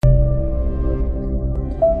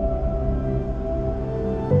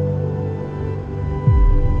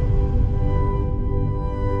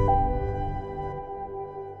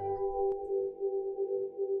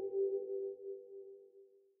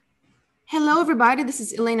everybody. This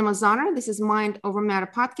is Elena Mazaner. This is Mind Over Matter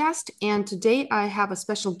podcast. And today I have a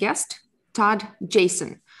special guest, Todd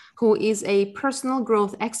Jason, who is a personal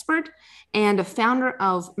growth expert and a founder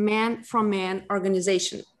of Man from Man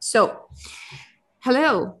organization. So,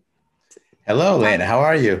 hello. Hello, Elena. How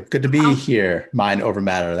are you? Good to be here. Mind Over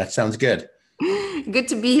Matter. That sounds good. Good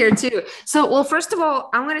to be here too. So, well, first of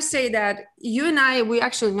all, I'm going to say that you and I, we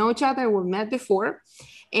actually know each other. We've met before.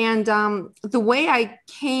 And the way I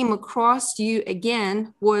came across you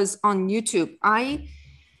again was on YouTube. I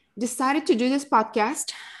decided to do this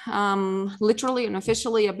podcast literally and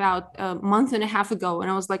officially about a month and a half ago. And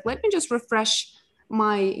I was like, let me just refresh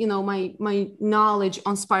my knowledge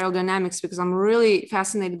on spiral dynamics because I'm really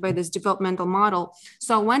fascinated by this developmental model.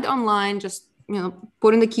 So I went online, just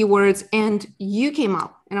put in the keywords, and you came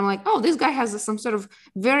up. And I'm like, oh, this guy has some sort of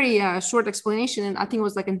very short explanation. And I think it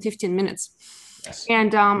was like in 15 minutes. Yes.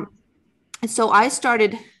 And so I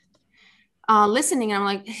started listening, and I'm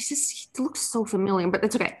like, it looks so familiar, but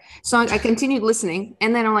that's okay. So I continued listening,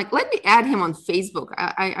 and then I'm like, let me add him on Facebook.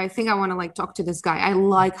 I think I want to talk to this guy. I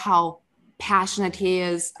like how passionate he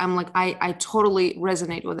is. I'm like, I totally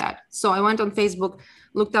resonate with that. So I went on Facebook,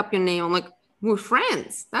 looked up your name. I'm like, we're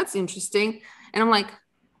friends. That's interesting. And I'm like,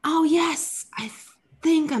 oh yes, I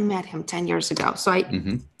think I met him 10 years ago. So I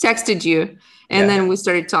texted you, and then we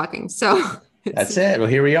started talking. So that's it. Well,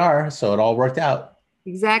 here we are. So it all worked out.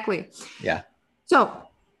 Exactly. Yeah. So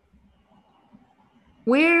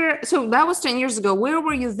that was 10 years ago. Where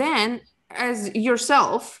were you then as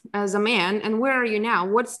yourself, as a man, and where are you now?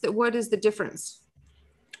 What is the difference?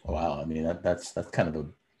 Wow. I mean, that's kind of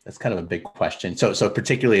a big question. So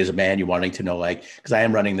particularly as a man, you wanting to know, because I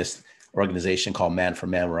am running this organization called Man for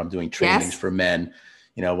Man, where I'm doing trainings for men.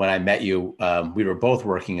 When I met you, we were both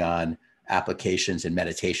working on applications in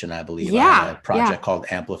meditation, I believe. I had a project called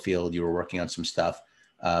Amplifield. You were working on some stuff.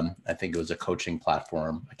 I think it was a coaching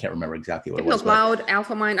platform. I can't remember exactly what it was. Cloud,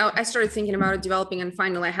 Alpha Mind. I started thinking about it, developing, and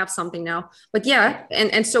finally I have something now. But yeah,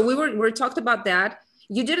 and so we talked about that.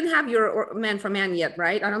 You didn't have your Man for Man yet,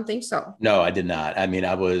 right? I don't think so. No, I did not. I mean,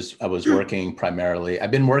 I was working primarily.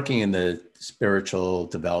 I've been working in the spiritual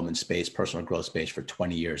development space, personal growth space for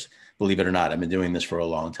 20 years. Believe it or not, I've been doing this for a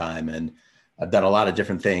long time, and I've done a lot of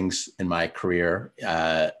different things in my career,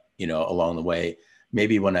 along the way.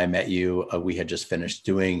 Maybe when I met you, we had just finished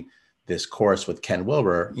doing this course with Ken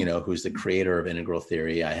Wilber, who's the creator of integral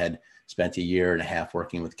theory. I had spent a year and a half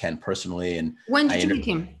working with Ken personally. And when did you meet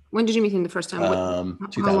him? When did you meet him the first time?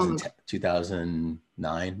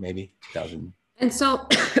 2009, maybe 2000. And so,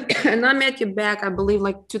 and I met you back, I believe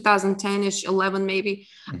 2010-ish, 11 maybe.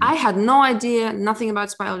 I had no idea, nothing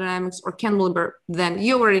about spiral dynamics or Ken Wilber then.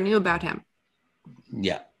 You already knew about him.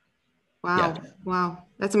 Yeah. Wow. Yeah. Wow.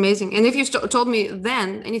 That's amazing. And if you told me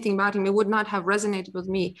then anything about him, it would not have resonated with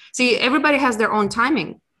me. See, everybody has their own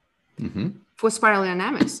timing for spiral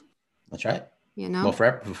dynamics. That's right. Well,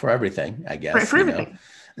 for everything, I guess. For everything.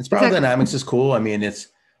 And spiral dynamics is cool. I mean, it's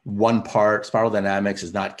one part. Spiral dynamics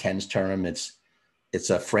is not Ken's term. It's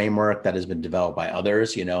a framework that has been developed by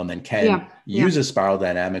others, and then Ken uses spiral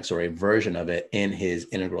dynamics, or a version of it, in his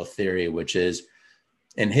integral theory, which is,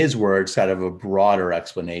 in his words, kind of a broader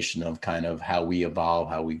explanation of kind of how we evolve,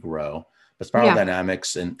 how we grow. But spiral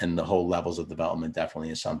dynamics and the whole levels of development definitely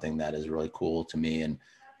is something that is really cool to me. And,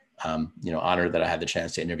 honored that I had the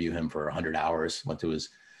chance to interview him for 100 hours, went to his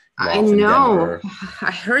I know.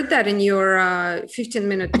 I heard that in your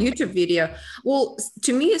 15-minute YouTube video. Well,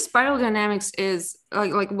 to me, spiral dynamics is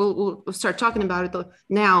we'll start talking about it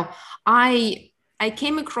now. I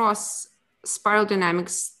came across spiral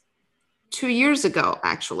dynamics 2 years ago,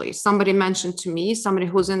 actually. Somebody mentioned to me, somebody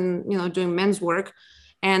who's in, doing men's work,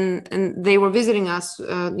 and they were visiting us,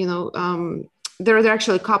 they're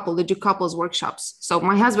actually a couple, they do couples workshops. So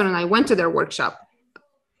my husband and I went to their workshop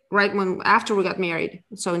right after we got married.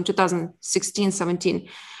 So in 2016, 17,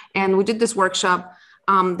 and we did this workshop.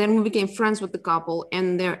 Then we became friends with the couple,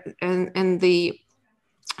 and the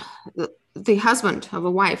husband of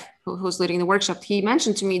a wife who's leading the workshop, he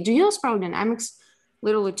mentioned to me, do you know spiral dynamics?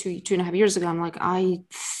 Literally two and a half years ago. I'm like, I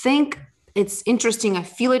think it's interesting. I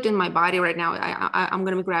feel it in my body right now. I'm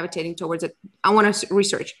going to be gravitating towards it. I want to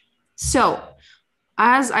research. So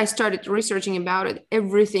as I started researching about it,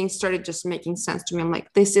 everything started just making sense to me. I'm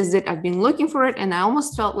like, this is it. I've been looking for it. And I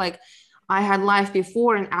almost felt like I had life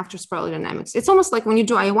before and after spiral dynamics. It's almost like when you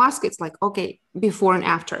do ayahuasca, it's like, okay, before and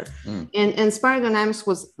after. And spiral dynamics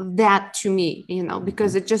was that to me,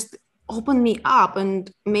 because it just opened me up and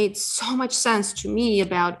made so much sense to me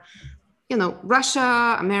about,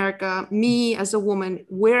 Russia, America, me as a woman,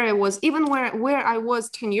 where I was, even where I was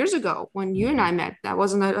 10 years ago when you and I met. That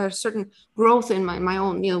wasn't a certain growth in my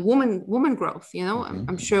own, woman growth.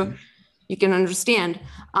 I'm sure you can understand.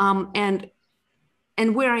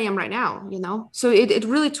 And where I am right now, So it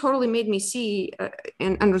really totally made me see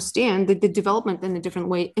and understand the development in a different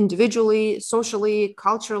way, individually, socially,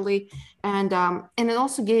 culturally, and it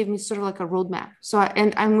also gave me sort of like a roadmap. So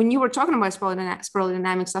and when you were talking about spiral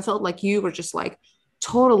dynamics, I felt like you were just like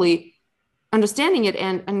totally understanding it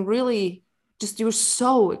and really just you were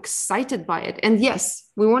so excited by it. And yes,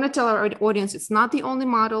 we want to tell our audience it's not the only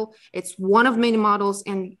model; it's one of many models.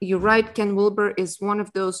 And you're right, Ken Wilber is one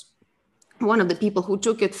of the people who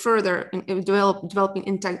took it further in developing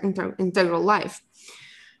integral life.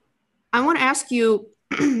 I want to ask you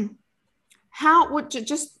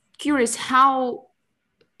just curious how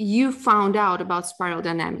you found out about spiral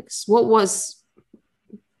dynamics. What was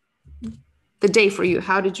the day for you?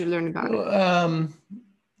 How did you learn about it?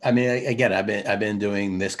 I mean, again, I've been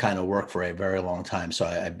doing this kind of work for a very long time. So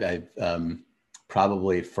I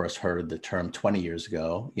probably first heard the term 20 years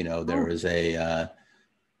ago. There was an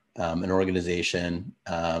organization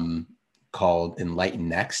called Enlighten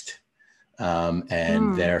Next,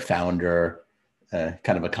 and their founder,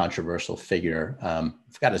 kind of a controversial figure. I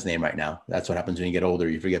forgot his name right now. That's what happens when you get older.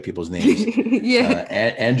 You forget people's names.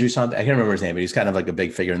 Andrew something. I can't remember his name, but he's kind of like a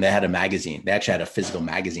big figure. And they had a magazine. They actually had a physical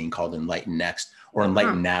magazine called Enlighten Next or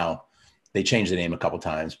Enlighten Now. They changed the name a couple of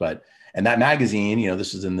times, and that magazine,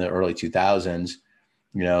 this was in the early 2000s,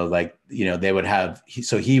 they would have,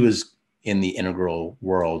 he was in the integral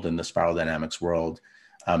world, in the spiral dynamics world.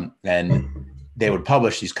 And they would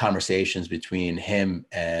publish these conversations between him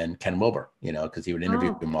and Ken Wilber, because he would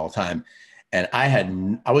interview him all the time. And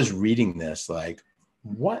I was reading this like,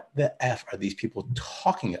 what the F are these people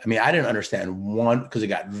talking? I mean, I didn't understand one because it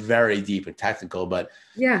got very deep and technical, but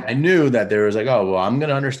I knew that there was like, oh, well, I'm going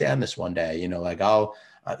to understand this one day, I'll,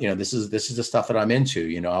 this is the stuff that I'm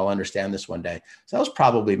into, I'll understand this one day. So that was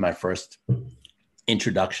probably my first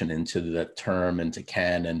introduction into the term and to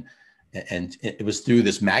Ken, and it was through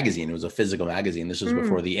this magazine. It was a physical magazine. This was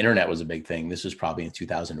before the internet was a big thing. This was probably in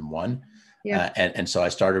 2001. And so I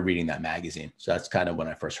started reading that magazine. So that's kind of when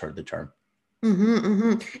I first heard the term.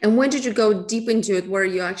 And when did you go deep into it, where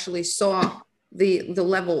you actually saw the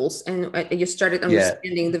levels and you started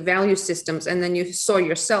understanding the value systems, and then you saw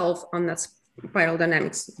yourself on that spiral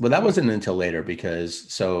dynamics? Well, that wasn't until later,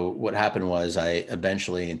 because what happened was I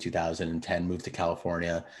eventually in 2010 moved to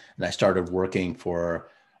California, and I started working for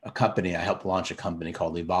a company. I helped launch a company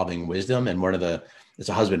called Evolving Wisdom, and it's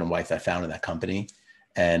a husband and wife that founded that company.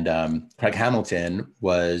 And Craig Hamilton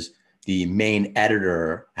was the main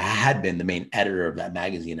editor, had been the main editor of that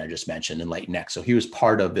magazine I just mentioned, Enlighten Next. So he was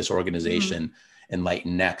part of this organization,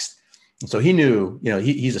 Enlighten Next. So he knew,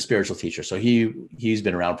 he's a spiritual teacher. So he's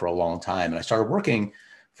been around for a long time. And I started working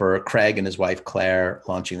for Craig and his wife, Claire,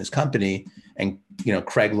 launching this company. And,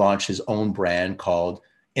 Craig launched his own brand called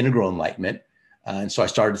Integral Enlightenment. And so I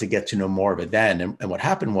started to get to know more of it then. And what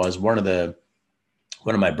happened was one of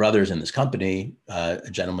my brothers in this company, a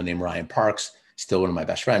gentleman named Ryan Parks, still one of my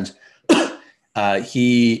best friends,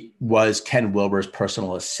 he was Ken Wilber's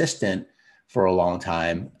personal assistant for a long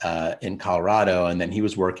time in Colorado. And then he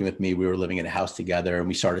was working with me. We were living in a house together, and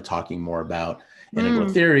we started talking more about integral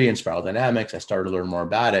theory and spiral dynamics. I started to learn more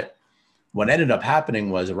about it. What ended up happening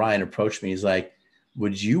was Ryan approached me. He's like,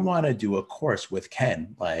 would you want to do a course with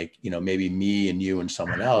Ken? Like, maybe me and you and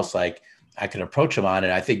someone else, like I could approach him on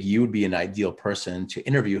it. I think you would be an ideal person to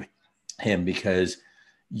interview him, because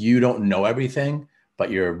you don't know everything, but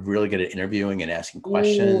you're really good at interviewing and asking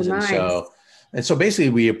questions. Ooh, nice. And so basically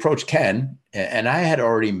we approached Ken, and I had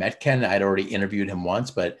already met Ken. I'd already interviewed him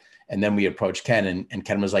once, and then we approached Ken, and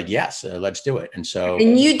Ken was like, yes, let's do it. And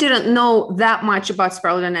you didn't know that much about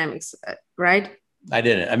spiral dynamics, right? I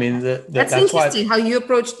didn't. I mean, that's interesting how you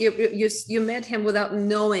approached, you met him without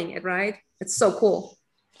knowing it, right? It's so cool.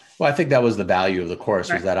 Well, I think that was the value of the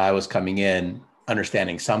course, was that I was coming in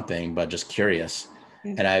understanding something, but just curious.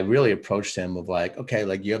 And I really approached him with like, okay,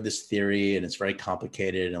 like you have this theory and it's very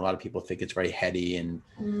complicated, and a lot of people think it's very heady, and,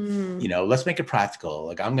 let's make it practical.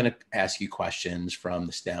 Like, I'm going to ask you questions from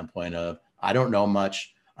the standpoint of, I don't know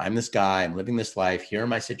much. I'm this guy, I'm living this life. Here are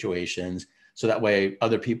my situations. So that way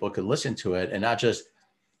other people could listen to it and not just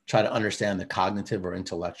try to understand the cognitive or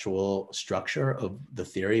intellectual structure of the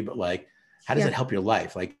theory, but like, how does it help your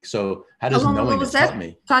life? Like, so how does knowing this help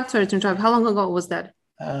me? Todd, sorry to interrupt. How long ago was that?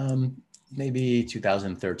 Maybe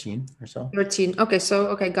 2013 or so. 13.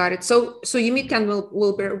 Okay, got it. So you meet Ken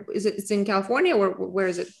Wilber. It's in California, or where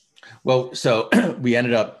is it? Well, so we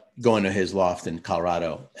ended up going to his loft in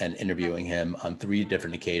Colorado and interviewing him on 3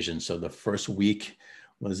 different occasions. So the first week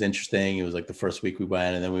was interesting. It was like the first week we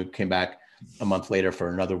went, and then we came back a month later for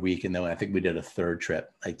another week. And then I think we did a 3rd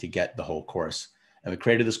trip, like to get the whole course. And we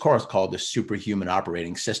created this course called the Superhuman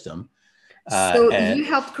Operating System. So you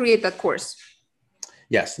helped create that course?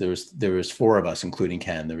 Yes, there was 4 of us, including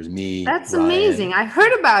Ken. There was me. That's Ryan. Amazing. I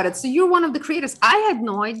heard about it. So you're one of the creators. I had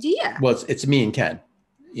no idea. Well, it's me and Ken,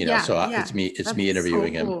 you know, it's me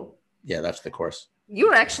interviewing him. Yeah, that's the course.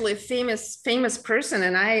 You're actually a famous person.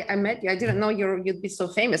 And I met you. I didn't know you'd be so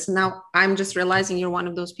famous. Now I'm just realizing you're one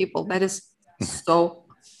of those people. That is so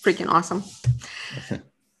freaking awesome.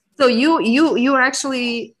 So you are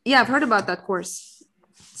actually, I've heard about that course.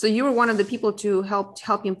 So you were one of the people to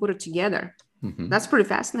help him put it together. Mm-hmm. That's pretty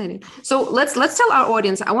fascinating. So let's tell our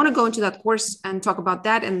audience. I want to go into that course and talk about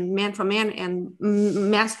that and man for man and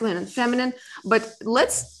masculine and feminine. But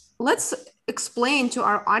let's explain to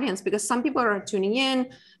our audience, because some people are tuning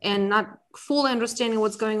in and not fully understanding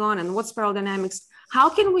what's going on and what's spiral dynamics. How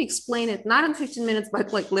can we explain it? Not in 15 minutes,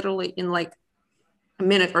 but like literally in like a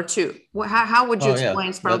minute or 2. How would you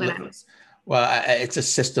explain spiral dynamics? Well, it's a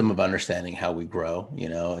system of understanding how we grow, you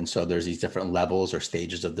know, and so there's these different levels or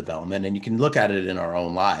stages of development, and you can look at it in our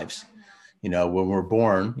own lives. You know, when we're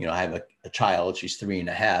born, you know, I have a child, she's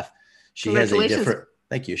 3.5. She has a different,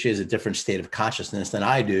 thank you. She has a different state of consciousness than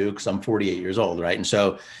I do, because I'm 48 years old, right? And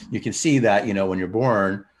so you can see that, you know, when you're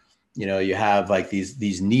born, you know, you have like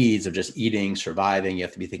these needs of just eating, surviving, you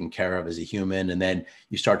have to be taken care of as a human. And then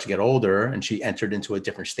you start to get older, and she entered into a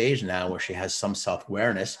different stage now where she has some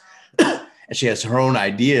self-awareness. And she has her own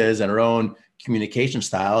ideas and her own communication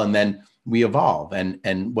style. And then we evolve.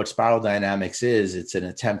 And what spiral dynamics is, it's an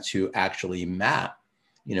attempt to actually map,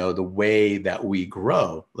 you know, the way that we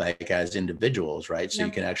grow, like as individuals, right? So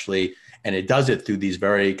you can actually, and it does it through these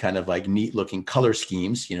very kind of like neat looking color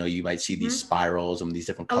schemes. You know, you might see these spirals and these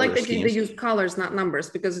different color schemes. I like that they use colors, not numbers,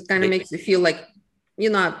 because it kind of makes you feel like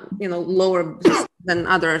you're not, you know, lower than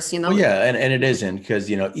others, you know? Well, yeah. And it isn't, because,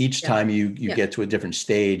 you know, each time you get to a different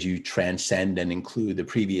stage, you transcend and include the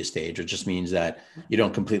previous stage, which just means that you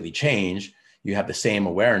don't completely change. You have the same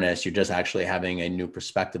awareness. You're just actually having a new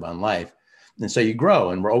perspective on life. And so you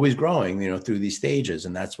grow, and we're always growing, you know, through these stages.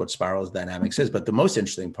 And that's what spiral dynamics is. But the most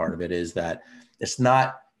interesting part of it is that it's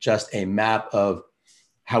not just a map of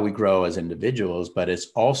how we grow as individuals, but it's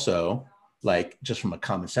also like, just from a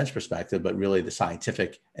common sense perspective, but really the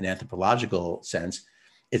scientific and anthropological sense,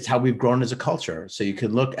 it's how we've grown as a culture. So you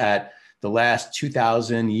can look at the last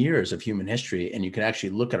 2,000 years of human history, and you can actually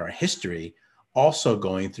look at our history also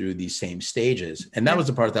going through these same stages. And that was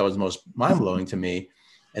the part that was most mind-blowing to me.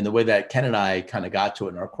 And the way that Ken and I kind of got to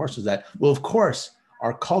it in our course was that, well, of course,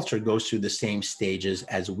 our culture goes through the same stages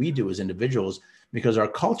as we do as individuals, because our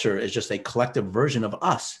culture is just a collective version of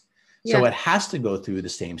us. So it has to go through the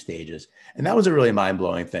same stages. And that was a really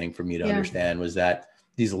mind-blowing thing for me to understand, was that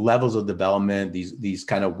these levels of development, these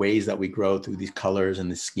kind of ways that we grow through these colors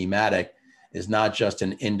and the schematic, is not just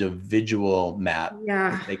an individual map,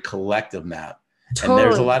 it's a collective map. Totally.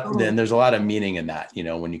 And there's a lot of meaning in that, you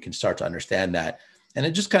know, when you can start to understand that. And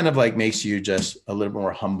it just kind of like makes you just a little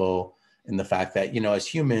more humble in the fact that, you know, as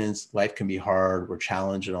humans, life can be hard. We're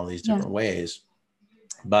challenged in all these different ways,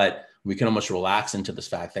 but we can almost relax into this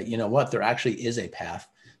fact that, you know what, there actually is a path.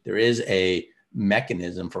 There is a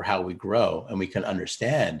mechanism for how we grow, and we can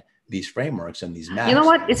understand these frameworks and these maps. You know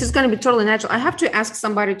what? This is going to be totally natural. I have to ask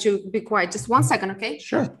somebody to be quiet. Just 1 second, okay?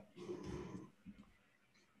 Sure.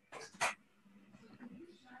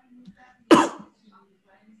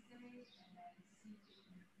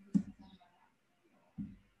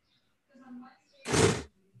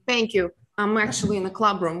 Thank you. I'm actually in a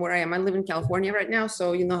club room where I am. I live in California right now.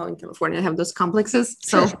 So you know how in California I have those complexes.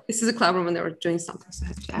 So this is a club room and they were doing something. So I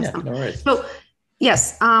have to ask them. No worries. So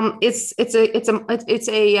yes, it's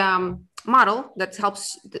a model that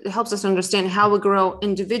helps us understand how we grow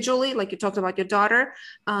individually. Like you talked about your daughter.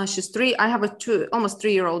 She's 3. I have almost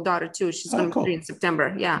 3-year-old daughter too. She's going to be 3 in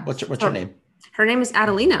September. Yeah. What's her name? Her name is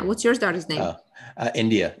Adelina. What's your daughter's name?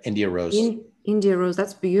 India Rose. India Rose.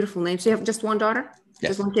 That's a beautiful name. So you have just one daughter?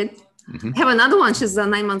 Yes. Just one kid? Mm-hmm. I have another one. She's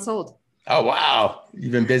 9 months old. Oh, wow.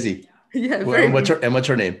 You've been busy. Yeah. What's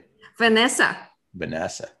her name? Vanessa.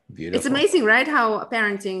 Beautiful. It's amazing, right? How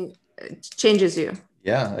parenting changes you.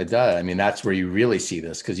 Yeah, it does. I mean, that's where you really see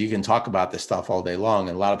this, because you can talk about this stuff all day long.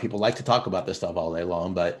 And a lot of people like to talk about this stuff all day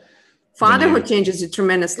long, but fatherhood changes you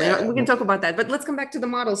tremendously. Yeah. We can talk about that, but let's come back to the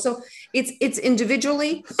model. So it's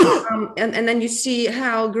individually, and then you see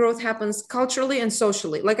how growth happens culturally and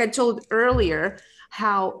socially. Like I told earlier,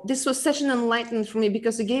 how this was such an enlightenment for me,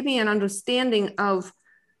 because it gave me an understanding of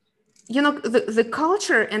the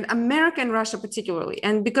culture and America and Russia particularly,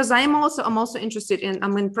 and because I'm also interested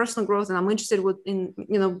I'm in personal growth, and I'm interested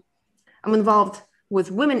I'm involved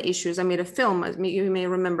with women issues. I made a film, as you may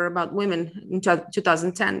remember, about women in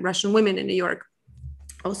 2010, Russian women in New York.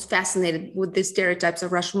 I was fascinated with the stereotypes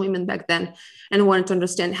of Russian women back then, and wanted to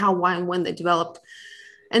understand how, why, and when they developed.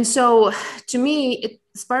 And so to me,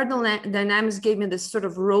 Spiral Dynamics gave me this sort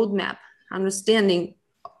of roadmap, understanding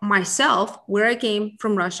myself, where I came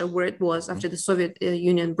from Russia, where it was after the Soviet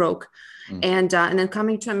Union broke, and then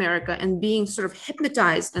coming to America and being sort of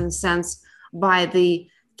hypnotized in a sense by the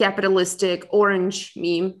capitalistic orange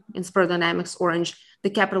meme in Spiral Dynamics, orange, the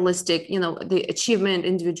capitalistic, the achievement,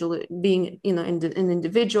 individual being, an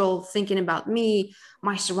individual, thinking about me,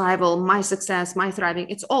 my survival, my success, my thriving.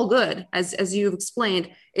 It's all good, as you've explained.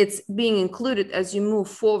 It's being included as you move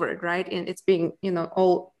forward, right? And it's being,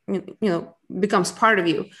 all, becomes part of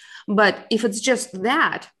you. But if it's just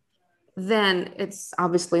that, then it's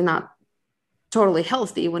obviously not totally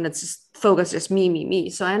healthy when it's just focused just me.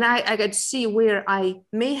 So, and I got to see where I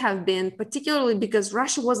may have been, particularly because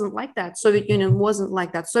Russia wasn't like that. Soviet Union wasn't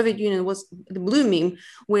like that. Soviet Union was the blue meme,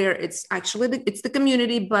 where it's actually it's the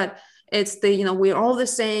community, but it's the, we're all the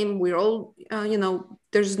same. We're all,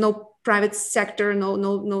 there's no private sector, no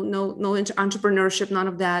entrepreneurship, none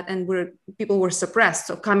of that. And people were suppressed.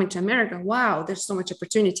 So coming to America, wow, there's so much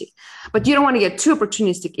opportunity, but you don't want to get too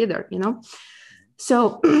opportunistic either,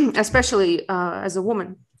 So especially as a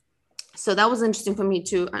woman. So that was interesting for me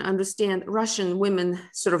to understand Russian women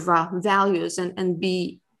sort of values and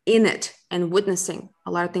be in it and witnessing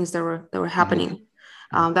a lot of things that were happening.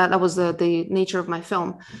 That was the nature of my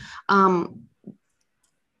film.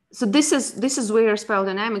 So this is where Spiral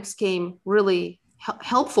Dynamics came really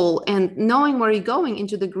helpful, and knowing where you're going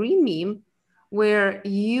into the green meme, where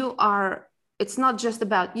you are. It's not just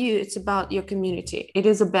about you; it's about your community. It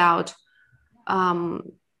is about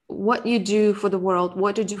what you do for the world,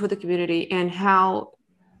 what you do for the community, and how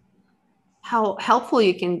helpful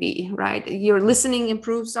you can be, right? Your listening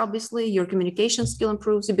improves, obviously, your communication skill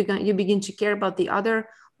improves, you begin to care about the other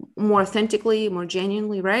more authentically, more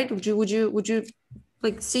genuinely, right? Would you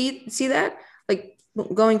like see that, like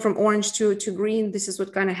going from orange to green? This is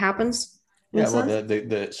what kind of happens. Yeah,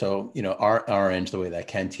 well, so our orange, the way that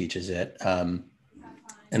Ken teaches it, and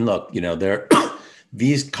look, there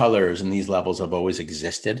these colors and these levels have always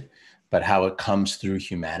existed, but how it comes through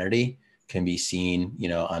humanity can be seen,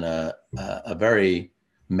 on a very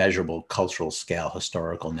measurable cultural scale,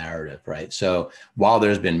 historical narrative, right? So while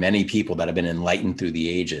there's been many people that have been enlightened through the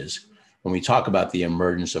ages, when we talk about the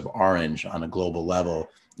emergence of orange on a global level,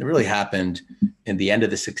 it really happened in the end of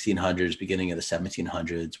the 1600s, beginning of the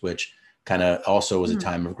 1700s, which kind of also was a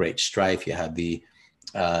time of great strife. You had a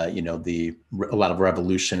lot of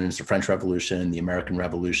revolutions, the French Revolution, the American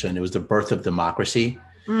Revolution. It was the birth of democracy.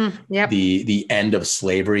 The end of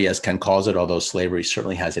slavery, as Ken calls it, although slavery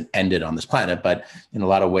certainly hasn't ended on this planet, but in a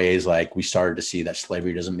lot of ways, like, we started to see that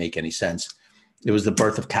slavery doesn't make any sense. It was the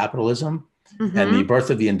birth of capitalism and the birth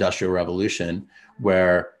of the Industrial Revolution,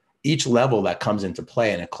 where each level that comes into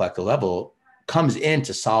play in a collective level comes in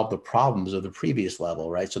to solve the problems of the previous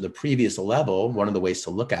level, right? So the previous level, one of the ways to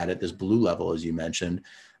look at it, this blue level, as you mentioned,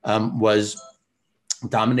 was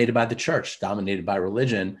dominated by the church, dominated by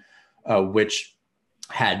religion, which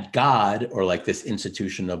had God, or like this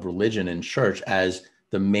institution of religion and church, as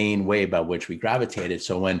the main way by which we gravitated.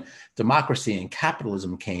 So when democracy and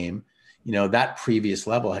capitalism came, that previous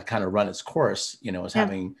level had kind of run its course, was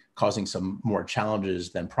causing some more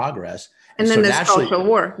challenges than progress. And then so there's cultural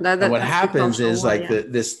war. And what happens is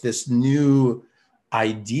this new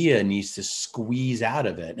idea needs to squeeze out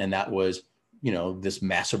of it. And that was, this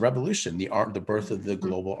massive revolution, the birth of the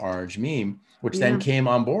global orange meme, which then came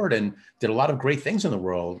on board and did a lot of great things in the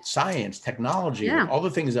world. Science, technology, all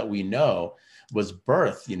the things that we know was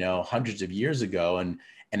birthed, hundreds of years ago. And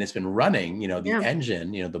it's been running, the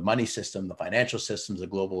engine, the money system, the financial systems, the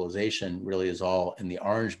globalization really is all in the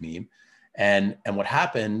orange meme. And what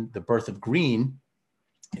happened, the birth of green,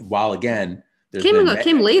 while again,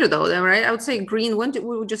 came later though, right? I would say green, we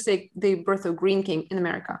would just say the birth of green came in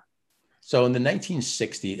America. So in the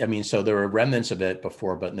 1960s, so there were remnants of it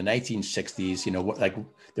before, but in the 1960s,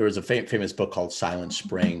 there was a famous book called Silent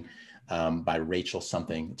Spring, by Rachel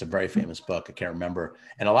something. It's a very famous book. I can't remember.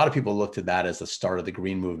 And a lot of people looked at that as the start of the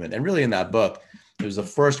green movement. And really in that book, it was the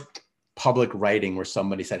first public writing where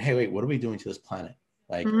somebody said, hey, wait, what are we doing to this planet?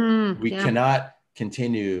 Like, we cannot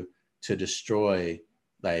continue to destroy,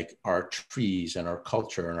 like our trees and our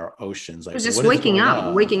culture and our oceans. Like, It's just what is going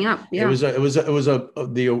on? waking up. Yeah.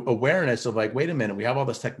 The awareness of like, wait a minute, we have all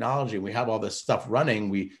this technology, we have all this stuff running,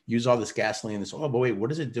 we use all this gasoline, this oil, but wait,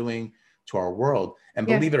 what is it doing to our world? And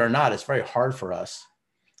believe it or not, it's very hard for us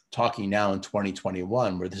talking now in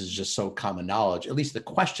 2021, where this is just so common knowledge, at least the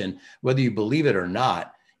question, whether you believe it or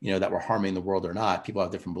not, that we're harming the world or not, people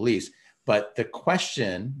have different beliefs, but the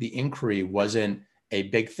question, the inquiry wasn't a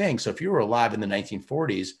big thing. So if you were alive in the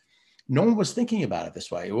 1940s, no one was thinking about it this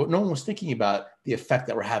way. No one was thinking about the effect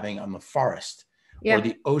that we're having on the forest or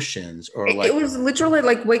the oceans, or it was literally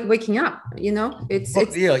like waking up, it's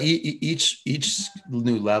each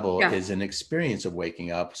new level is an experience of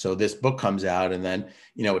waking up. So this book comes out, and then,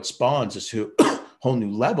 it spawns this whole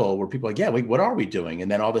new level where people are like, yeah, wait, what are we doing?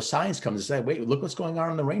 And then all the science comes and say, wait, look what's going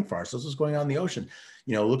on in the rainforest. Look what's going on in the ocean.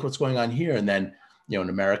 Look what's going on here. And then, in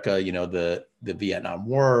America, the Vietnam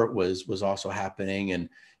War was also happening. And,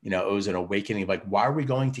 it was an awakening of like, why are we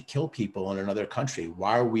going to kill people in another country?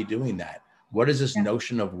 Why are we doing that? What is this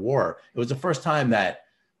notion of war? It was the first time that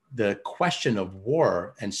the question of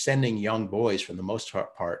war and sending young boys, for the most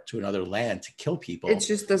part, to another land to kill people, it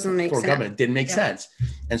just doesn't make sense. Government didn't make sense.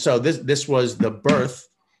 And so this was the birth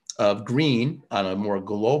of green on a more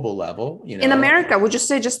global level. In America, would you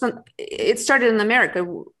say it started in America?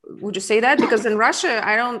 Would you say that? Because in Russia,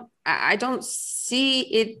 I don't see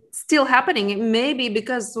it still happening. It may be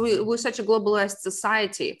because we're such a globalized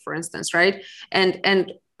society, for instance, right?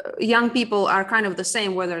 And young people are kind of the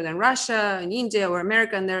same, whether they're in Russia and India or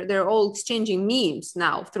America, and they're all exchanging memes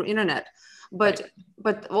now through internet. But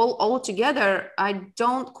all together, I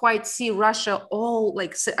don't quite see Russia all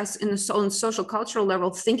like as on social cultural level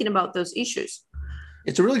thinking about those issues.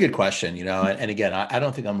 It's a really good question, and again, I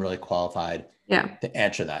don't think I'm really qualified to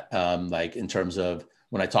answer that. Like in terms of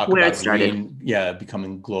when I talk about green,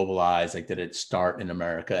 becoming globalized, like did it start in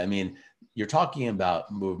America? I mean, you're talking about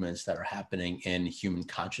movements that are happening in human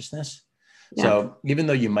consciousness. Yeah. So even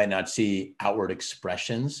though you might not see outward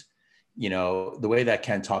expressions, the way that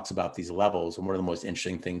Ken talks about these levels, and one of the most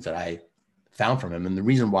interesting things that I found from him, and the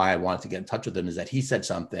reason why I wanted to get in touch with him, is that he said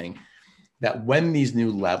something that when these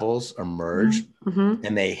new levels emerge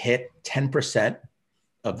and they hit 10%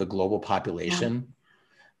 of the global population,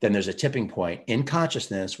 then there's a tipping point in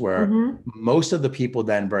consciousness where most of the people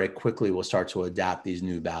then very quickly will start to adapt these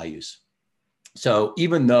new values. So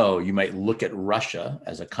even though you might look at Russia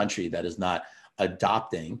as a country that is not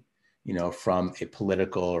adopting, from a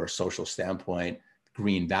political or social standpoint,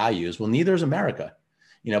 green values, well, neither is America,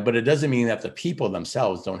 but it doesn't mean that the people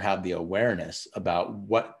themselves don't have the awareness about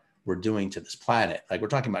what we're doing to this planet. Like we're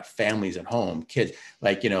talking about families at home, kids,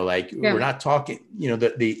 we're not talking,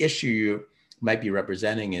 the issue you might be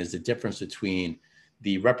representing is the difference between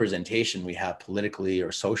the representation we have politically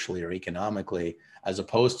or socially or economically, as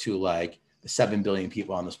opposed to like the 7 billion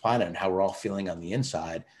people on this planet and how we're all feeling on the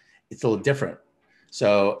inside. It's a little different.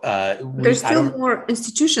 So there's still more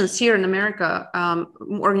institutions here in America,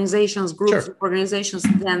 organizations, groups, organizations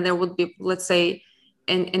than there would be, let's say,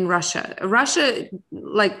 in Russia. Russia,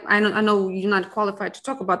 like I know you're not qualified to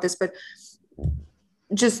talk about this, but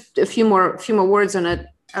just a few more words on it.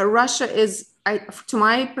 Russia is, from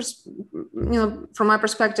my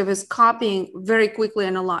perspective, is copying very quickly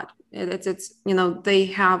and a lot. It's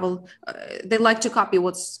they like to copy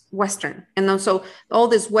what's Western, and then so all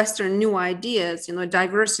these Western new ideas,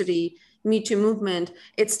 diversity, Me Too movement.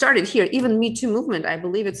 It started here. Even Me Too movement, I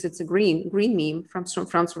believe it's a green meme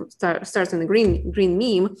starts in the green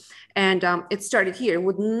meme, and it started here. It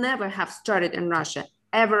would never have started in Russia.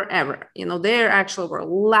 Ever. They actually were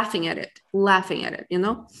laughing at it.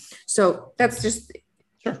 So that's just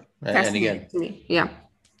fascinating to me. Yeah.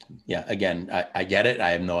 Again, I get it. I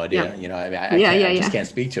have no idea. I just can't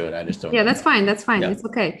speak to it. I just don't. Yeah, that's fine. Yeah. It's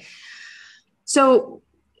okay. So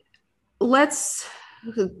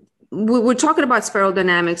we're talking about spiral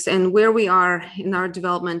dynamics and where we are in our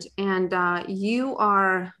development. And you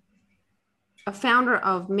are a founder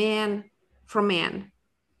of Man for Man.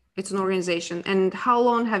 It's an organization. And how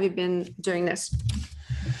long have you been doing this?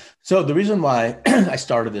 So the reason why I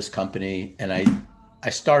started this company, and I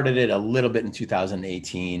started it a little bit in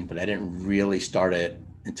 2018, but I didn't really start it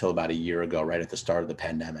until about a year ago, right at the start of the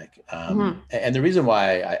pandemic. And the reason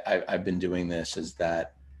why I've been doing this is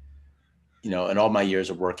that, in all my years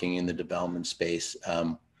of working in the development space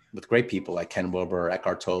with great people like Ken Wilber,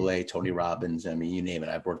 Eckhart Tolle, Tony Robbins, I mean, you name it.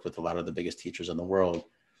 I've worked with a lot of the biggest teachers in the world.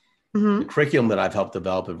 The curriculum that I've helped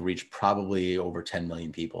develop have reached probably over 10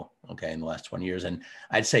 million people, in the last 20 years. And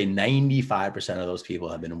I'd say 95% of those people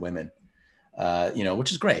have been women,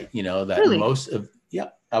 which is great, that really?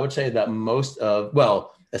 I would say that most of,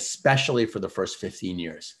 especially for the first 15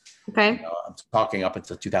 years. Okay. I'm talking up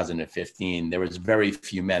until 2015, there was very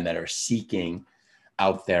few men that are seeking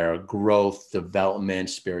out there growth, development,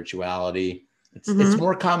 spirituality. It's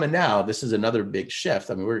more common now. This is another big shift.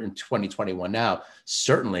 I mean, we're in 2021 now.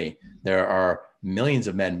 Certainly there are millions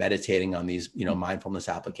of men meditating on these, mindfulness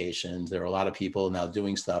applications. There are a lot of people now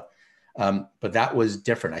doing stuff. But that was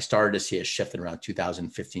different. I started to see a shift in around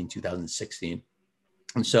 2015, 2016.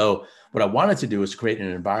 And so what I wanted to do was create an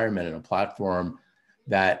environment and a platform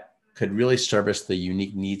that could really service the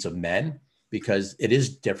unique needs of men, because it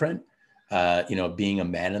is different, being a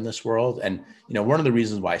man in this world. And, one of the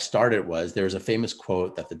reasons why I started was there was a famous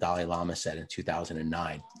quote that the Dalai Lama said in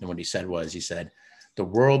 2009. And what he said, "The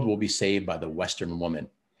world will be saved by the Western woman."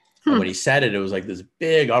 And when he said it, it was like this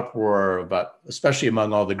big uproar about, especially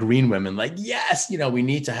among all the green women, like, yes, we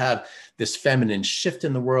need to have this feminine shift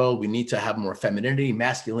in the world. We need to have more femininity.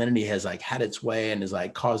 Masculinity has like had its way and has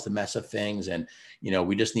like caused a mess of things. And,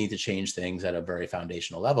 we just need to change things at a very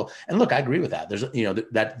foundational level. And look, I agree with that. There's,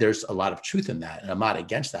 there's a lot of truth in that. And I'm not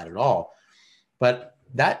against that at all. But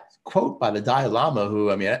that quote by the Dalai Lama,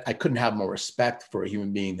 who, I couldn't have more respect for a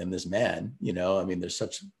human being than this man, there's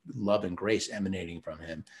such love and grace emanating from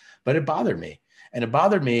him, but it bothered me. And it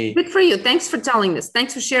bothered me. Good for you. Thanks for telling this.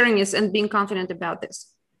 Thanks for sharing this and being confident about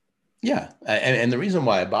this. Yeah. And the reason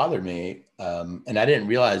why it bothered me, and I didn't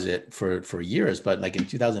realize it for years, but like in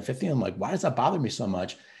 2015, I'm like, why does that bother me so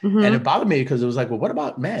much? And it bothered me because it was like, well, what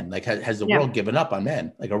about men? Like, has the world given up on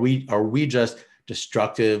men? Like, are we just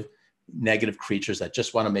destructive, negative creatures that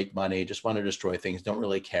just want to make money, just want to destroy things, don't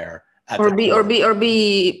really care, or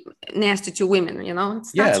be nasty to women,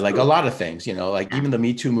 like a lot of things, even the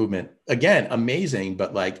Me Too movement, again, amazing,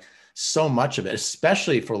 but like so much of it,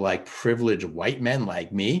 especially for like privileged white men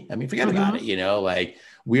like me, forget about it, like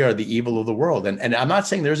we are the evil of the world. And I'm not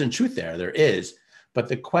saying there isn't truth there is, but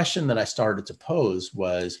the question that I started to pose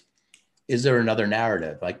was, is there another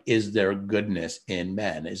narrative? Like, is there goodness in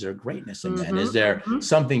men? Is there greatness in men? Is there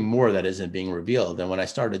something more that isn't being revealed? And when I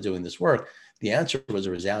started doing this work, the answer was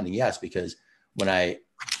a resounding yes, because when I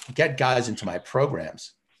get guys into my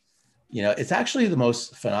programs, it's actually the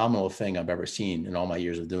most phenomenal thing I've ever seen in all my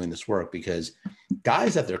years of doing this work, because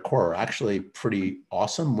guys at their core are actually pretty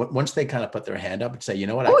awesome. Once they kind of put their hand up and say,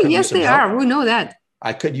 what? Oh, yes, they are. We know that.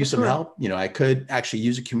 I could use some help. I could actually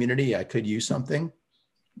use a community. I could use something.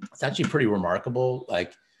 It's actually pretty remarkable,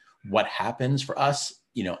 like what happens for us,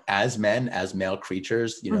 as men, as male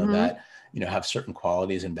creatures, that, have certain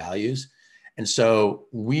qualities and values. And so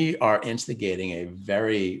we are instigating a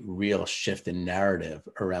very real shift in narrative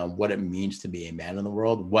around what it means to be a man in the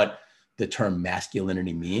world, what the term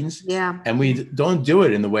masculinity means. Yeah. And we don't do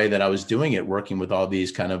it in the way that I was doing it, working with all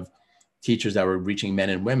these kind of teachers that were reaching men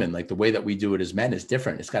and women. Like the way that we do it as men is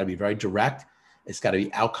different. It's got to be very direct. It's got to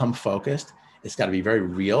be outcome focused. It's got to be very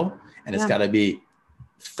real, and it's got to be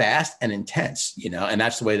fast and intense, and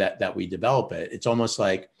that's the way that we develop it. It's almost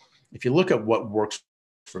like, if you look at what works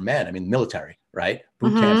for men, military, right?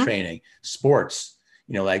 Boot camp training, sports,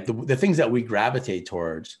 like the things that we gravitate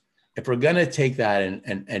towards, if we're going to take that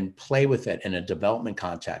and play with it in a development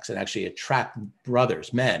context and actually attract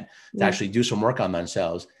brothers, men to actually do some work on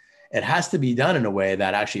themselves, it has to be done in a way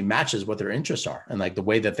that actually matches what their interests are and like the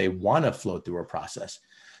way that they want to flow through a process.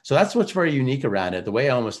 So that's what's very unique around it. The way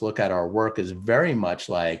I almost look at our work is very much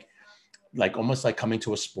like almost like coming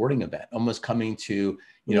to a sporting event, almost coming to,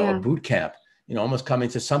 a boot camp, almost coming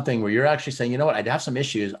to something where you're actually saying, I'd have some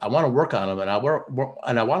issues. I want to work on them, and I want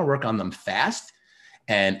to work on them fast.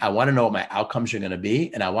 And I want to know what my outcomes are going to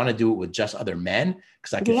be. And I want to do it with just other men,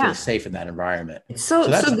 because I can feel safe in that environment. It's so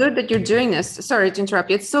good that you're doing this. Sorry to interrupt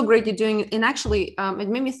you. It's so great you're doing it. And actually, it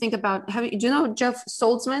made me think about, do you know Jeff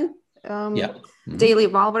Saltzman? Daily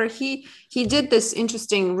Wilber. He did this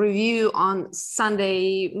interesting review on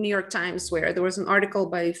Sunday New York Times, where there was an article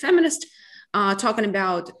by a feminist talking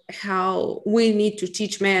about how we need to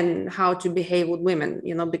teach men how to behave with women,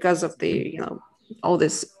 because of the, all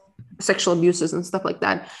this sexual abuses and stuff like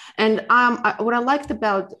that. And what I liked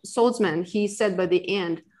about Saltzman, he said by the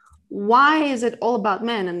end, why is it all about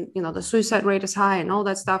men? And, the suicide rate is high and all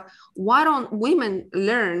that stuff. Why don't women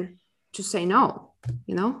learn to say no?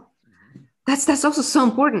 That's also so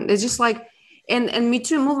important. It's just like, and Me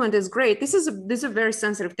Too movement is great. These are very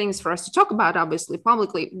sensitive things for us to talk about, obviously,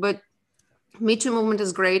 publicly, but Me Too movement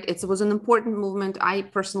is great. It was an important movement. I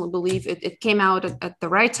personally believe it came out at the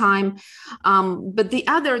right time. But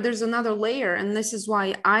there's another layer. And this is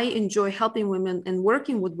why I enjoy helping women and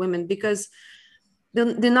working with women, because the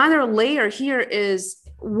another layer here is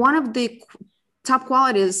one of the top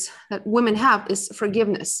qualities that women have is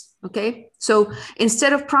forgiveness. Okay. So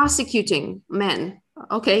instead of prosecuting men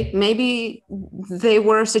okay, maybe they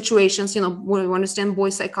were situations, we understand boy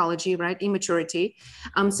psychology, right? Immaturity.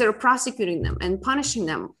 So they're prosecuting them and punishing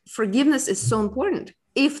them. Forgiveness is so important.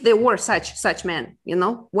 If there were such men,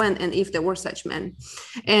 when and if there were such men,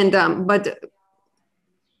 and but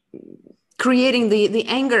creating the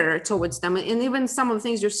anger towards them, and even some of the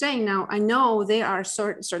things you're saying now, I know there are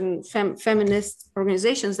certain feminist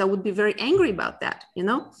organizations that would be very angry about that,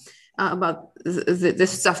 about the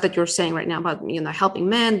stuff that you're saying right now about helping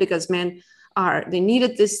men, because men they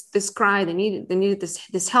needed this cry, they needed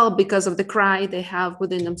this help because of the cry they have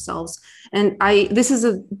within themselves. And this is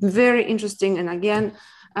a very interesting, and again,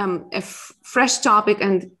 a fresh topic,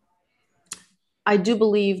 and I do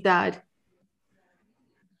believe that,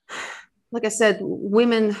 like I said,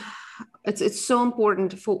 women, it's so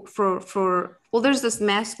important for well, there's this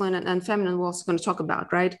masculine and feminine we're also going to talk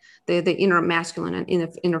about, right? The inner masculine and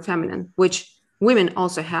inner feminine, which women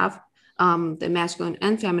also have, the masculine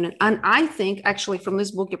and feminine. And I think actually from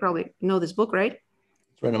this book, you probably know this book, right?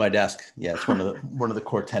 It's right on my desk. Yeah, it's one of the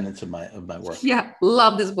core tenets of my work. Yeah,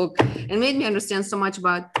 love this book. It made me understand so much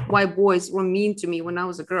about why boys were mean to me when I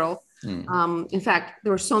was a girl. In fact, they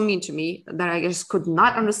were so mean to me that I just could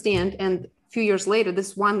not understand. And a few years later,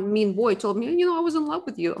 this one mean boy told me, I was in love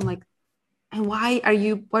with you. I'm like, and why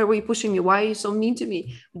were you pushing me? Why are you so mean to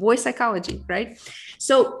me? Boy psychology, right?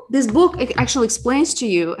 So this book actually explains to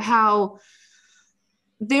you how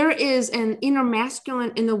there is an inner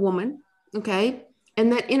masculine in a woman, okay?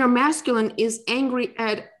 And that inner masculine is angry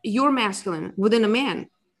at your masculine within a man.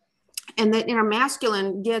 And that inner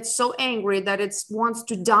masculine gets so angry that it wants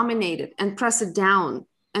to dominate it and press it down.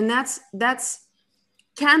 And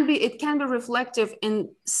it can be reflective in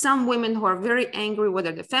some women who are very angry,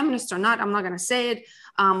 whether they're feminists or not. I'm not going to say it,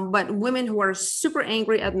 but women who are super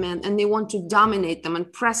angry at men and they want to dominate them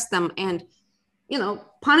and press them and,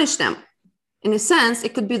 punish them. In a sense,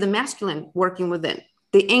 it could be the masculine working within,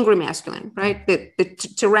 the angry masculine, right? The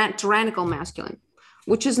tyrannical masculine,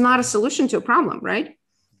 which is not a solution to a problem, right?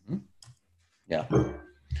 Yeah. Well,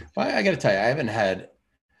 I got to tell you, I haven't had,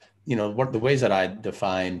 the ways that I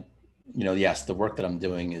define, yes, the work that I'm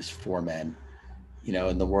doing is for men,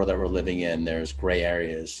 in the world that we're living in, there's gray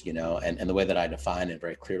areas, and the way that I define it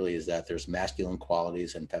very clearly is that there's masculine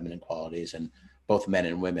qualities and feminine qualities, and both men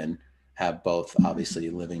and women have both obviously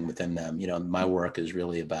living within them. My work is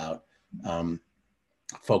really about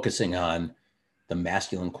focusing on the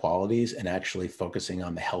masculine qualities and actually focusing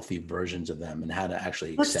on the healthy versions of them and how to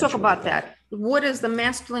actually let's talk about that. What is the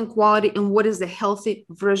masculine quality and what is the healthy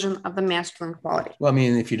version of the masculine quality? Well, I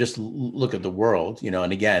mean, if you just look at the world,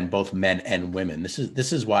 and again, both men and women, this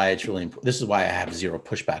is why it's really important. This is why I have zero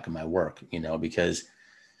pushback in my work, because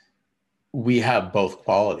we have both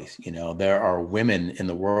qualities. There are women in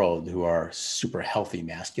the world who are super healthy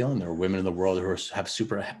masculine. There are women in the world who have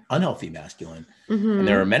super unhealthy masculine. Mm-hmm. And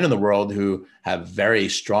there are men in the world who have very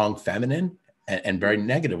strong feminine and very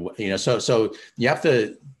negative, so you have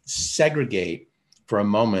to segregate for a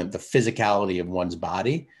moment the physicality of one's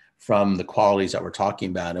body from the qualities that we're talking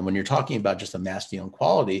about. And when you're talking about just a masculine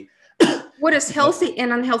quality, what is healthy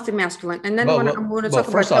and unhealthy masculine? And then I'm going to talk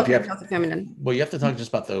about healthy and healthy feminine. Well, you have to talk just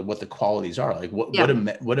about what the qualities are. Like what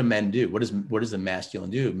do men do? What does the masculine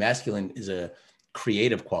do? Masculine is a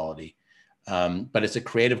creative quality, but it's a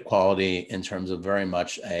creative quality in terms of very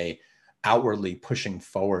much a outwardly pushing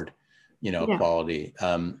forward, quality.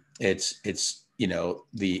 It's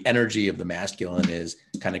the energy of the masculine is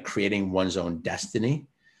kind of creating one's own destiny,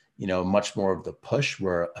 much more of the push,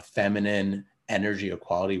 where a feminine energy or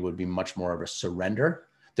quality would be much more of a surrender.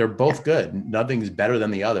 They're both good. Nothing's better than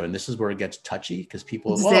the other. And this is where it gets touchy because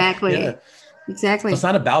people, exactly. So it's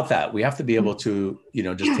not about that. We have to be able to,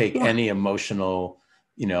 just take any emotional,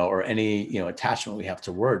 or any, attachment we have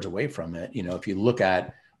to words away from it. If you look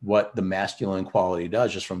at what the masculine quality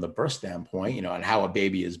does just from the birth standpoint, and how a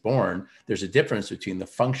baby is born, there's a difference between the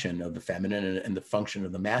function of the feminine and the function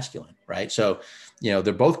of the masculine, right? So,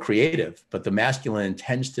 they're both creative, but the masculine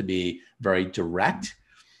tends to be very direct,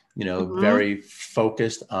 very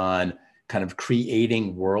focused on kind of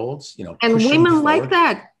creating worlds, and women like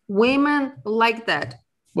that. Women like that.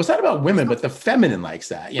 Well, it's not about women, but the feminine likes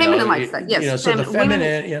that. Feminine likes that, yes. So the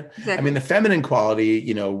feminine, exactly. The feminine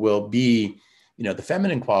quality, will be, the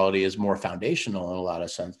feminine quality is more foundational in a lot of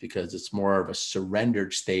sense because it's more of a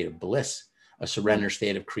surrendered state of bliss, a surrendered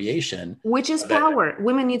state of creation. Which is power.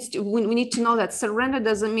 We need to know that surrender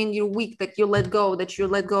doesn't mean you're weak, that you let go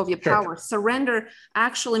of your power. Surrender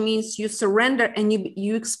actually means you surrender and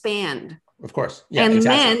you expand. Of course. Yeah, and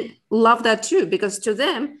exactly. Men love that too, because to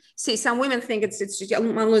them, see, some women think it's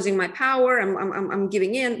I'm losing my power. I'm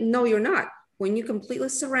giving in. No, you're not. when you completely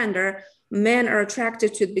surrender, men are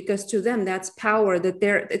attracted to it because to them that's power, that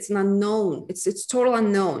it's an unknown, it's total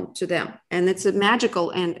unknown to them, and it's a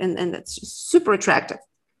magical and that's super attractive.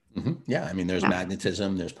 Mm-hmm. Yeah, I mean, there's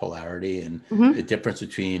magnetism, there's polarity, and Mm-hmm. the difference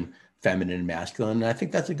between feminine and masculine. And I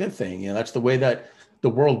think that's a good thing. That's the way that the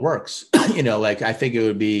world works. Like I think it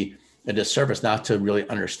would be a disservice not to really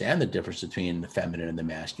understand the difference between the feminine and the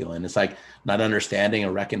masculine. It's like not understanding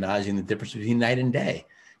or recognizing the difference between night and day,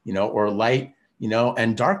 or light,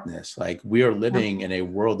 and darkness. Like we are living in a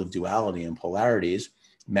world of duality and polarities.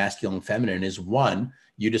 Masculine and feminine is one.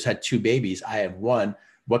 You just had two babies. I have one.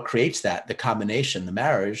 What creates that? The combination, the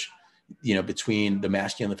marriage, between the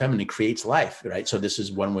masculine and the feminine creates life, right? So this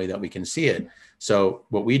is one way that we can see it. So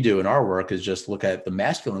what we do in our work is just look at the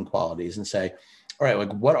masculine qualities and say, all right,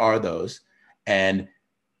 like what are those? And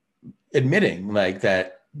admitting like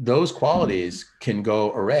that those qualities can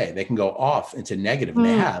go array, they can go off into negative. And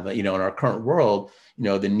they have, in our current world,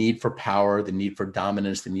 the need for power, the need for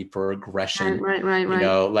dominance, the need for aggression, right.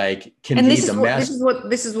 like can and be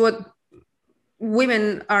this is what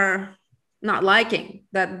women are not liking,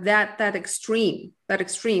 that extreme,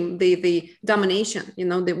 the domination,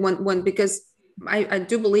 the one because I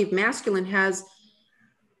do believe masculine has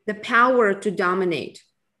the power to dominate.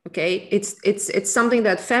 Okay, it's something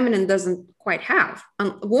that feminine doesn't quite have.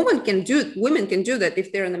 Women can do that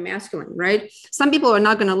if they're in the masculine, right? Some people are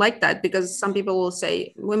not going to like that, because some people will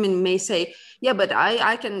say, women may say, yeah, but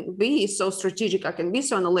I can be so strategic, I can be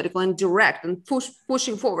so analytical and direct and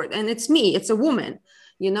pushing forward, and it's me, it's a woman,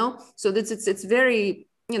 so it's very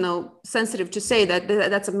sensitive to say that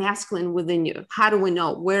that's a masculine within you. How do we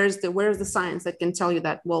know? Where's the science that can tell you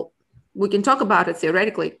that? Well, we can talk about it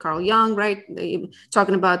theoretically. Carl Jung, right?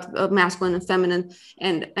 Talking about masculine and feminine,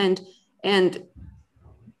 and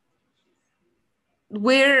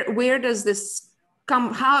where does this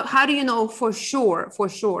come? How do you know for sure?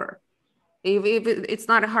 If it's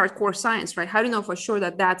not a hardcore science, right? How do you know for sure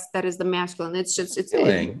that is the masculine? It's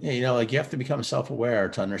feeling. Like you have to become self-aware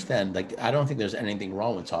to understand. Like I don't think there's anything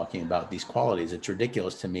wrong with talking about these qualities. It's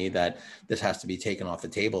ridiculous to me that this has to be taken off the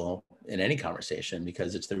table in any conversation,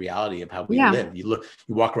 because it's the reality of how we live. You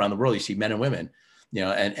walk around the world, you see men and women,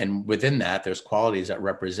 and within that, there's qualities that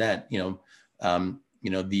represent,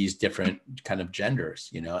 these different kind of genders,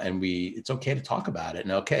 and it's okay to talk about it.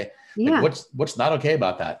 And like what's not okay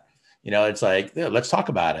about that? It's like, let's talk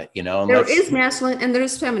about it, there is masculine and there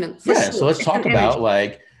is feminine. Sure. So let's talk about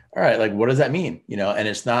like, all right, like, what does that mean? And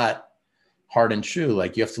it's not hard and true.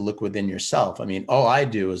 Like you have to look within yourself. I mean, all I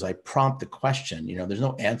do is I prompt the question, there's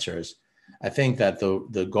no answers. I think that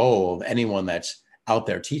the goal of anyone that's out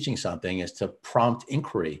there teaching something is to prompt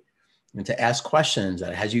inquiry and to ask questions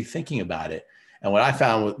that has you thinking about it. And what I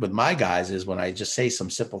found with my guys is when I just say some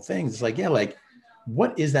simple things, it's like, like,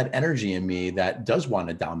 what is that energy in me that does want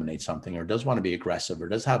to dominate something, or does want to be aggressive, or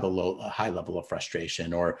does have a high level of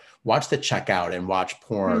frustration, or wants to check out and watch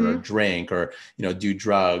porn or drink, or, do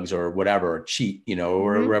drugs or whatever, or cheat,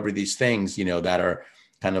 or whatever these things, that are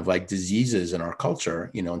kind of like diseases in our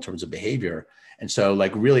culture, in terms of behavior. And so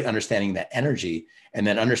like really understanding that energy, and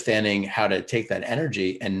then understanding how to take that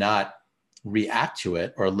energy and not react to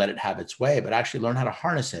it or let it have its way, but actually learn how to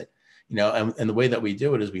harness it, and the way that we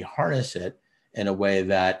do it is we harness it in a way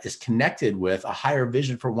that is connected with a higher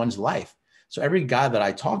vision for one's life. So every guy that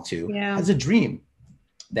I talk to has a dream.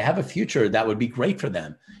 They have a future that would be great for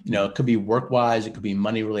them. It could be work-wise, it could be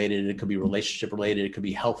money related, it could be relationship related, it could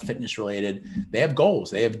be health, fitness related. They have goals,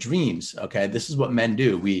 they have dreams. Okay. This is what men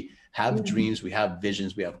do. We have dreams, we have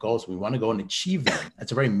visions, we have goals. We want to go and achieve them.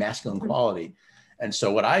 That's a very masculine quality. And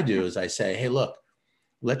so what I do is I say, hey, look,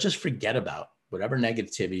 let's just forget about whatever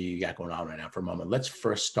negativity you got going on right now for a moment. Let's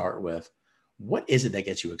first start with, what is it that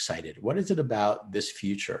gets you excited? What is it about this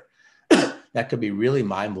future that could be really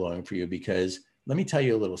mind-blowing for you? Because let me tell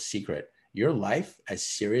you a little secret. Your life, as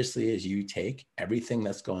seriously as you take everything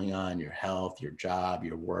that's going on, your health, your job,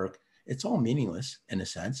 your work, it's all meaningless in a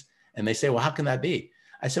sense. And they say, well, how can that be?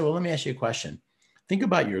 I said, well, let me ask you a question. Think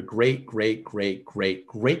about your great, great, great, great,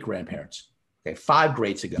 great grandparents. Okay, 5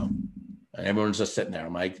 greats ago. And everyone's just sitting there.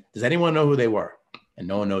 I'm like, does anyone know who they were? And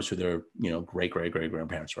no one knows who their, great, great, great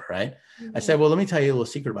grandparents were, right? I said, well, let me tell you a little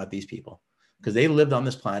secret about these people, because they lived on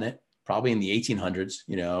this planet probably in the 1800s,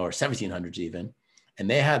 or 1700s even. And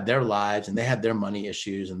they had their lives, and they had their money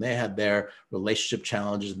issues, and they had their relationship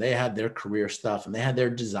challenges, and they had their career stuff, and they had their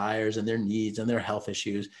desires and their needs and their health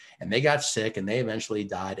issues. And they got sick and they eventually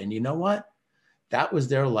died. And you know what? That was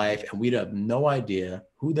their life. And we'd have no idea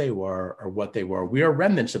who they were or what they were. We are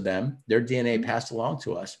remnants of them. Their DNA passed along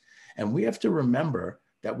to us. And we have to remember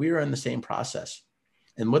that we are in the same process.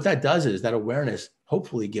 And what that does is that awareness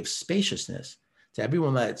hopefully give spaciousness to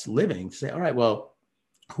everyone that's living to say, all right, well,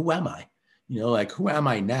 who am I? Like, who am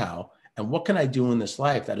I now? And what can I do in this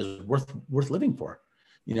life that is worth living for?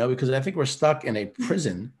 Because I think we're stuck in a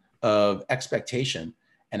prison of expectation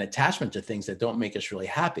and attachment to things that don't make us really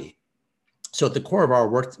happy. So at the core of our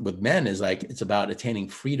work with men is like, it's about attaining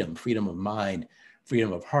freedom of mind,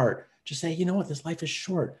 freedom of heart. Just say, you know what, this life is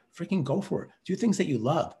short. Freaking go for it. Do things that you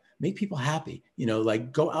love. Make people happy.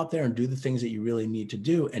 Like, go out there and do the things that you really need to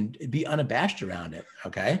do and be unabashed around it.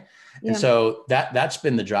 Okay. Yeah. And so that's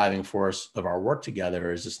been the driving force of our work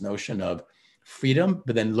together, is this notion of freedom,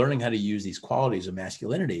 but then learning how to use these qualities of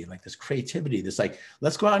masculinity, like this creativity, this like,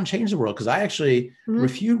 let's go out and change the world. Because I actually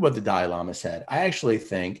refute what the Dalai Lama said. I actually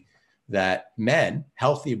think that men,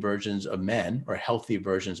 healthy versions of men, or healthy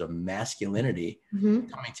versions of masculinity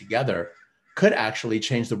coming together could actually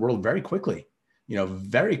change the world very quickly,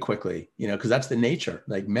 very quickly, because that's the nature.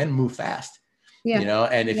 Like, men move fast,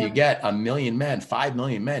 and if you get 1 million men, 5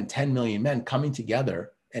 million men, 10 million men coming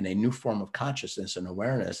together in a new form of consciousness and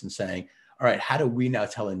awareness and saying, all right, how do we now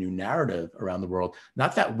tell a new narrative around the world?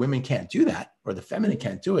 Not that women can't do that or the feminine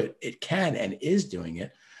can't do it. It can and is doing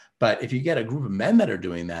it. But if you get a group of men that are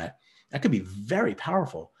doing that, that could be very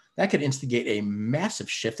powerful. That could instigate a massive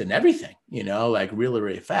shift in everything, like really,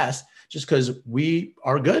 really fast, just because we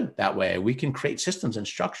are good that way. We can create systems and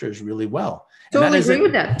structures really well. Totally agree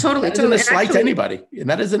with that. Totally. That isn't a slight to anybody. And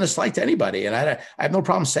that isn't a slight to anybody. And I have no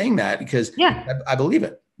problem saying that, because I believe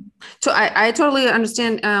it. So I totally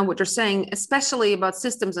understand what you're saying, especially about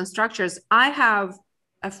systems and structures. I have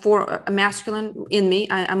a masculine in me.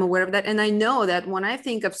 I'm aware of that. And I know that when I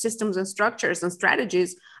think of systems and structures and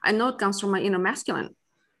strategies, I know it comes from my inner masculine.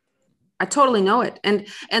 I totally know it. And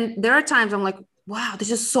there are times I'm like, wow,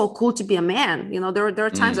 this is so cool to be a man. There are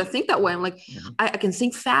times I think that way. I'm like, I can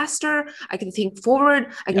think faster. I can think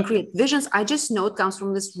forward. I can create visions. I just know it comes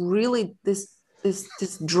from this really, this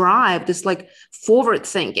drive, this like forward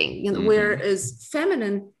thinking, whereas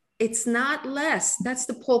feminine, it's not less. That's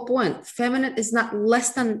the whole point. Feminine is not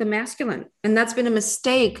less than the masculine. And that's been a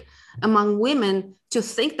mistake among women to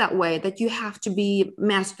think that way, that you have to be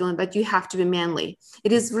masculine, that you have to be manly.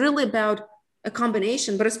 It is really about a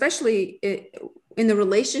combination, but especially in the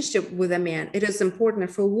relationship with a man, it is important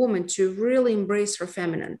for a woman to really embrace her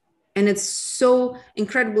feminine. And it's so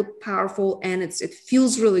incredibly powerful, and it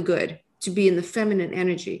feels really good to be in the feminine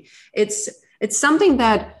energy. It's something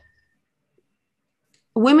that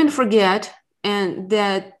women forget, and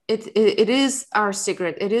that it is our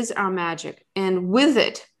secret. It is our magic. And with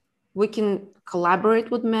it, we can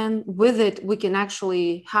collaborate with men. With it, we can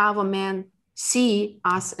actually have a man see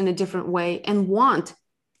us in a different way and want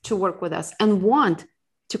to work with us and want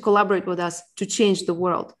to collaborate with us to change the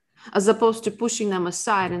world, as opposed to pushing them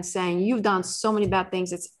aside and saying, you've done so many bad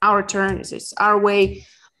things. It's our turn. It's our way.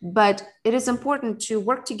 But it is important to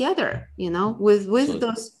work together, with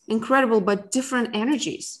those incredible but different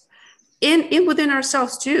energies in within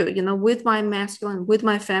ourselves too, with my masculine, with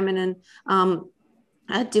my feminine,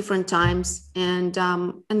 at different times, and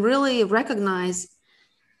really recognize,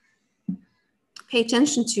 pay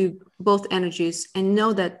attention to both energies, and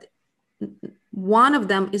know that one of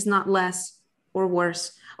them is not less or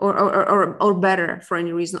worse or better for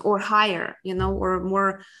any reason, or higher, or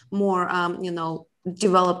more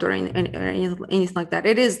developed or anything like that.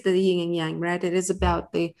 It is the yin and yang, right? It is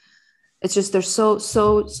about it's just they're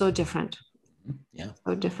so different. Yeah,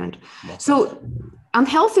 so different. So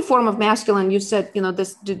unhealthy form of masculine, you said,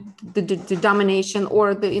 this the domination,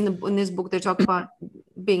 or in this book they talk about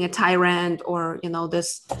being a tyrant, or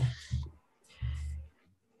this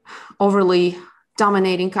overly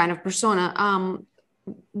dominating kind of persona.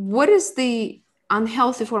 What is the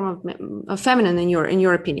unhealthy form of feminine in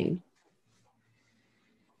your opinion?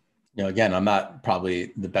 Again, I'm not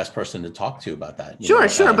probably the best person to talk to about that.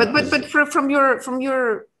 Sure. But from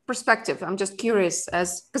your perspective, I'm just curious,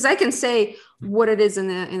 because I can say what it is in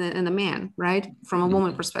a man, right? From a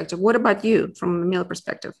woman perspective. What about you from a male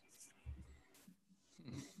perspective?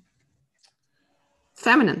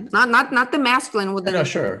 Feminine, not the masculine. No,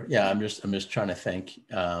 sure. Yeah, I'm just trying to think.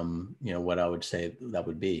 What I would say that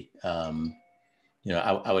would be.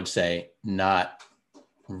 I would say not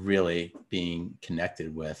really being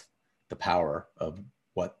connected with the power of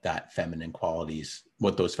what those feminine qualities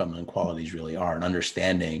really are, and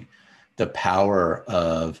understanding the power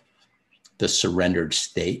of the surrendered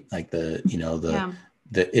state, like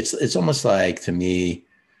it's almost like, to me,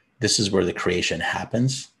 this is where the creation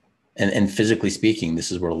happens. And physically speaking,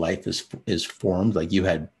 this is where life is formed. Like, you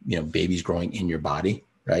had, babies growing in your body,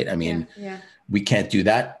 right? I mean, we can't do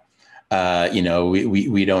that.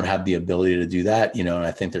 We don't have the ability to do that, and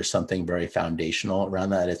I think there's something very foundational around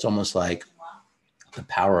that. It's almost like the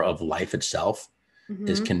power of life itself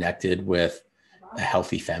is connected with a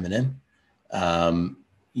healthy feminine, and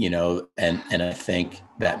I think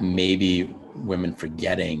that maybe women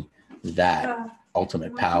forgetting that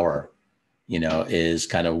ultimate power, is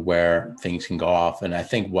kind of where things can go off. And I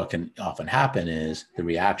think what can often happen is the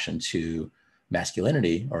reaction to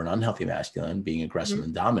masculinity, or an unhealthy masculine, being aggressive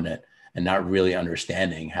and dominant, and not really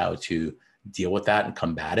understanding how to deal with that and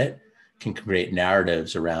combat it, can create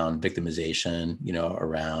narratives around victimization,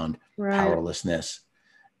 around powerlessness.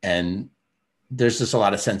 And there's just a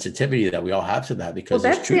lot of sensitivity that we all have to that, because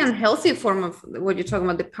that's the unhealthy form of what you're talking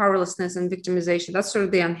about, the powerlessness and victimization. That's sort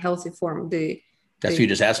of the unhealthy form. That's what you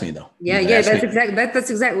just asked me, though. Yeah, that's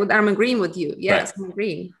exactly what I'm agreeing with you. Yes, right. I'm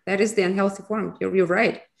agreeing. That is the unhealthy form. You're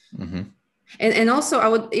right. And also, I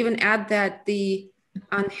would even add that the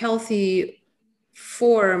unhealthy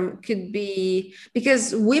form could be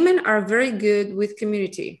because women are very good with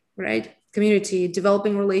community, right? Community,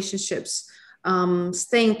 developing relationships,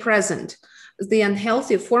 staying present. The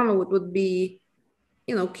unhealthy form would be,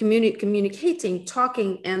 communicating,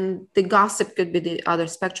 talking, and the gossip could be the other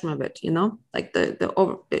spectrum of it, like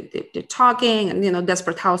the talking and,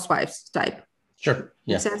 Desperate Housewives type. Sure.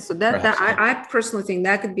 Yeah. Makes sense? So I personally think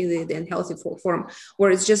that could be the unhealthy form,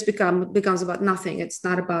 where it's just becomes about nothing. It's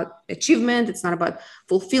not about achievement. It's not about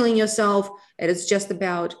fulfilling yourself. It is just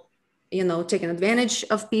about, taking advantage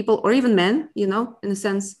of people, or even men, in a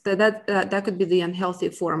sense that could be the unhealthy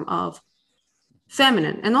form of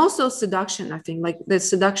feminine. And also seduction, I think, like the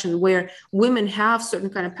seduction where women have certain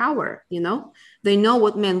kind of power, they know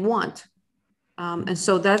what men want. And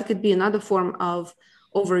so that could be another form of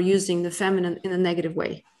overusing the feminine in a negative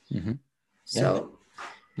way. So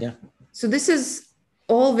this is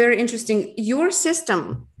all very interesting. Your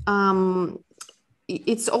system,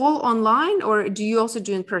 it's all online, or do you also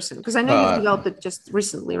do in person? Because I know you've developed it just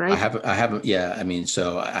recently, right? I haven't. Yeah. I mean,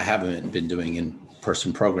 so I haven't been doing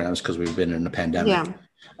in-person programs because we've been in a pandemic.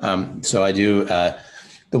 So I do,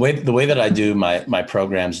 the way that I do my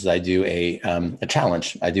programs is I do a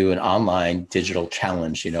challenge. I do an online digital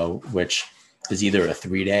challenge, which is either a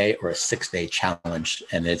 3-day or a 6-day challenge.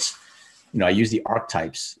 And it's, I use the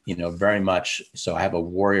archetypes, very much. So I have a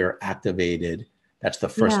warrior activated. That's the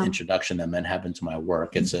first introduction that men have into my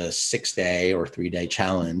work. It's a 6-day or 3-day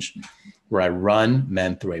challenge where I run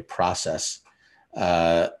men through a process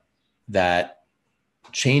that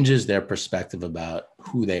changes their perspective about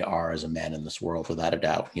who they are as a man in this world, without a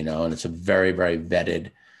doubt, and it's a very, very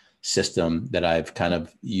vetted system that I've kind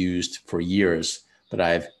of used for years, but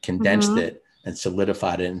I've condensed it and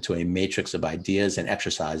solidified it into a matrix of ideas and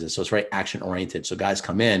exercises. So it's very action oriented. So guys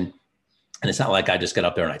come in and it's not like I just get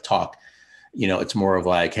up there and I talk, it's more of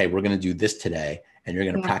like, hey, we're going to do this today and you're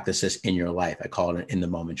going to practice this in your life. I call it an in the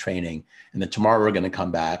moment training. And then tomorrow we're going to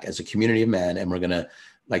come back as a community of men and we're going to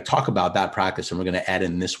talk about that practice and we're going to add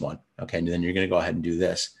in this one. Okay. And then you're going to go ahead and do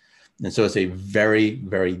this. And so it's a very,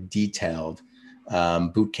 very detailed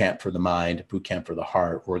boot camp for the mind, boot camp for the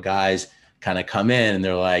heart, where guys kind of come in and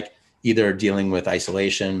they're like, either dealing with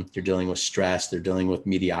isolation, they're dealing with stress, they're dealing with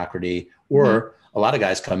mediocrity, or a lot of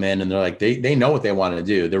guys come in and they're like, they know what they want to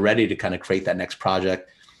do. They're ready to kind of create that next project.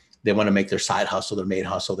 They want to make their side hustle, their main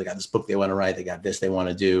hustle. They got this book they want to write. They got this they want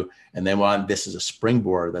to do. And they want this as a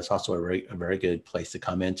springboard. That's also a very good place to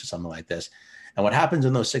come into something like this. And what happens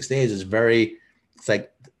in those 6 days is very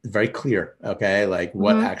clear. Okay. Like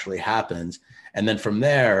what actually happens. And then from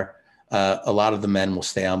there, a lot of the men will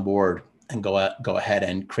stay on board and go ahead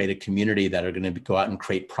and create a community that are going to go out and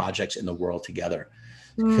create projects in the world together.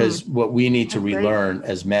 Because what we need to relearn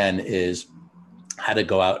as men is how to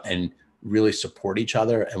go out and really support each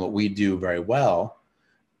other. And what we do very well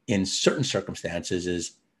in certain circumstances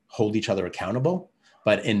is hold each other accountable.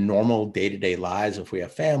 But in normal day-to-day lives, if we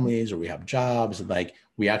have families or we have jobs,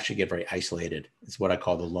 we actually get very isolated. It's what I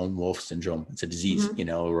call the lone wolf syndrome. It's a disease,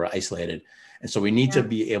 we're isolated. And so we need to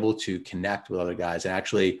be able to connect with other guys and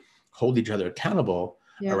actually hold each other accountable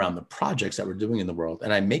around the projects that we're doing in the world.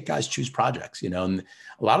 And I make guys choose projects, and a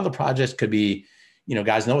lot of the projects could be,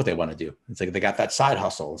 guys know what they want to do. It's like they got that side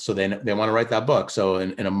hustle. So they want to write that book. So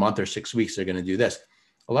in a month or 6 weeks, they're going to do this.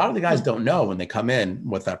 A lot of the guys don't know when they come in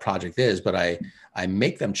what that project is, but I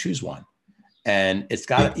make them choose one. And it's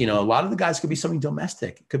got, a lot of the guys could be something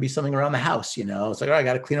domestic. It could be something around the house, It's like, I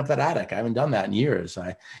got to clean up that attic. I haven't done that in years.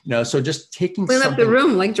 So just taking clean up the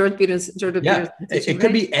room like Jordan Peterson. It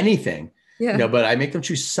could be anything. But I make them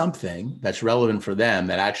choose something that's relevant for them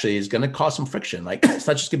that actually is going to cause some friction. Like it's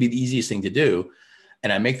not just going to be the easiest thing to do.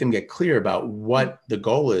 and I make them get clear about what the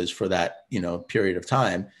goal is for that, you know, period of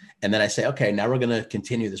time. And then I say, okay, now we're going to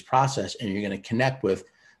continue this process, and you're going to connect with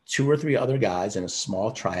 2 or 3 other guys in a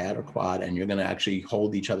small triad or quad, and you're going to actually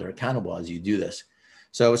hold each other accountable as you do this.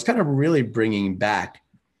 So it's kind of really bringing back.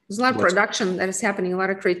 There's a lot of production that is happening, a lot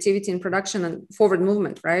of creativity in production and forward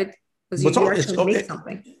movement, right? Because you actually make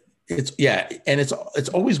something. And it's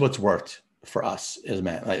always what's worked for us as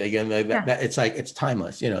men. Like again, it's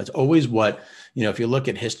timeless. You know, it's always what, you know, if you look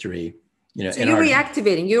at history, you know, so you're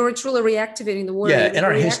reactivating. You're truly reactivating the word. Yeah, in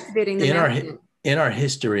our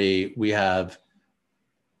history, we have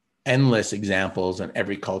endless examples in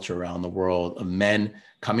every culture around the world of men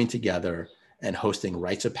coming together and hosting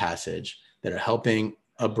rites of passage that are helping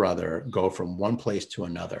a brother go from one place to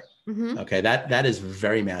another. Mm-hmm. Okay, that is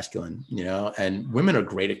very masculine, you know, and women are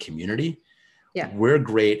great at community. Yeah, we're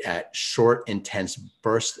great at short, intense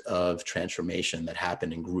bursts of transformation that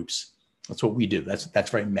happen in groups. That's what we do. That's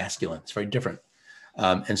very masculine. It's very different.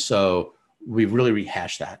 And so we've really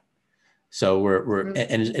rehashed that. So we're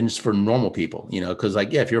and it's for normal people, you know, because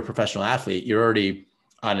like, yeah, if you're a professional athlete, you're already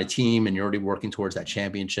on a team and you're already working towards that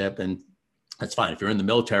championship, and that's fine. If you're in the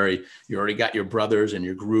military, you already got your brothers and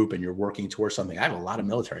your group and you're working towards something. I have a lot of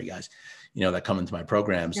military guys, you know, that come into my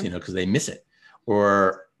programs, you know, because they miss it.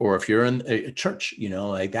 Or if you're in a church, you know,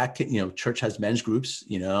 like that, you know, church has men's groups,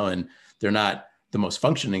 you know, and they're not the most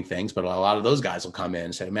functioning things, but a lot of those guys will come in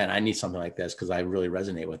and say, man, I need something like this because I really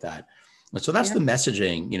resonate with that. And so that's the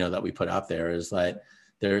messaging, you know, that we put out there, is that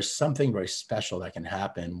there's something very special that can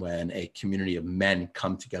happen when a community of men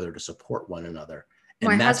come together to support one another.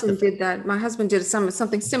 And my husband did that. My husband did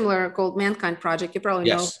something similar called Mankind Project. You probably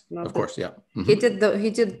know. Of course. Yeah. Mm-hmm. He did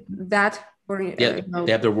that.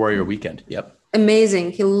 They have their Warrior Weekend. Yep.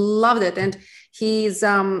 Amazing. He loved it. And he was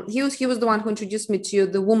the one who introduced me to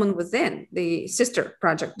the Woman Within, the sister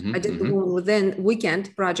project. Mm-hmm. I did the Woman Within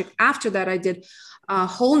weekend project. After that, I did a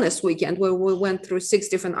wholeness weekend where we went through 6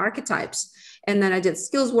 different archetypes. And then I did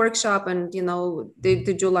skills workshop, and, you know, they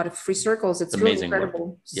do a lot of free circles. It's really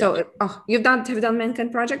incredible. So have you done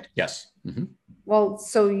Mankind Project? Yes. Mm-hmm. Well,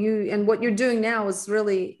 so what you're doing now is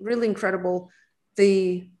really, really incredible.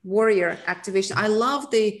 The warrior activation. I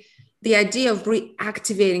love the idea of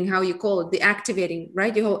reactivating, how you call it, the activating,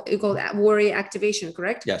 right? You call that warrior activation,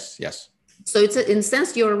 correct? Yes. So it's in a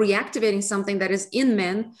sense, you're reactivating something that is in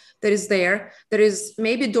men, that is there, that is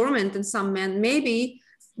maybe dormant in some men, maybe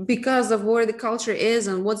because of where the culture is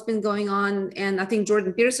and what's been going on. And I think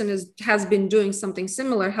Jordan Peterson has been doing something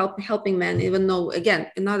similar, helping men, even though, again,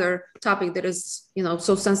 another topic that is, you know,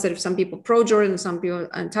 so sensitive. Some people pro Jordan, some people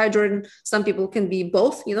anti Jordan, some people can be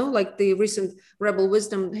both, you know, like the recent Rebel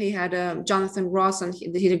Wisdom, he had Jonathan Ross, and he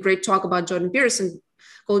did a great talk about Jordan Peterson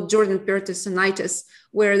called Jordan Petersonitis,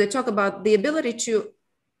 where they talk about the ability to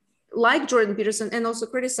like Jordan Peterson and also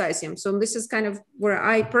criticize him. So this is kind of where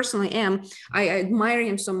I personally am. I admire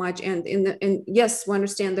him so much. And yes, we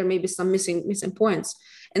understand there may be some missing points.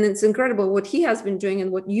 And it's incredible what he has been doing, and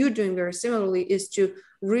what you're doing very similarly is to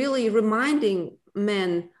really reminding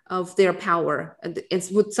men of their power. It's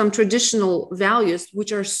with some traditional values,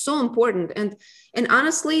 which are so important. And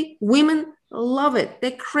honestly, women love it.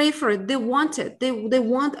 They crave for it. They want it. They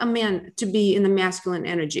want a man to be in the masculine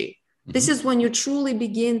energy. Mm-hmm. This is when you truly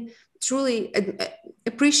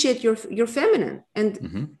appreciate your feminine.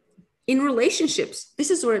 And in relationships, this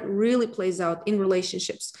is where it really plays out, in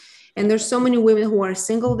relationships. And there's so many women who are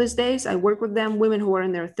single these days. I work with them, women who are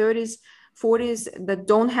in their 30s, 40s, that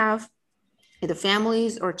don't have either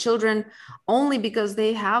families or children, only because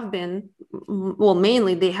they have been,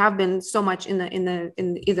 mainly they have been so much in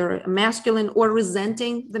either masculine, or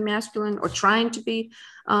resenting the masculine, or trying to be,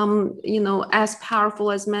 as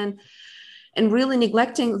powerful as men, and really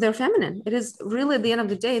neglecting their feminine. It is really, at the end of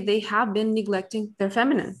the day, they have been neglecting their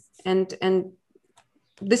feminine. And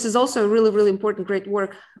this is also really, really important, great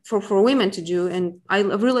work for women to do. And I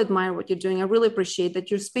really admire what you're doing. I really appreciate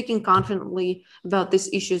that you're speaking confidently about these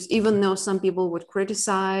issues, even though some people would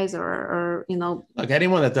criticize or Look,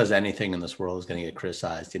 anyone that does anything in this world is going to get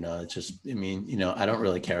criticized. It's just, I don't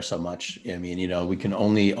really care so much. We can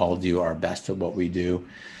only all do our best at what we do,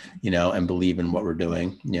 and believe in what we're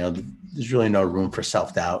doing. There's really no room for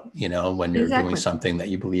self-doubt, when you're doing something that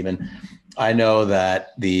you believe in. I know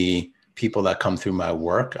that the people that come through my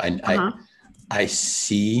work, I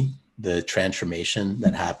see the transformation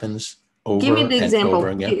that happens over Give me the and example, over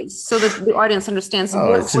again. Please, so that the audience understands.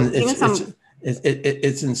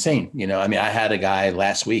 It's insane. I had a guy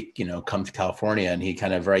last week, come to California, and he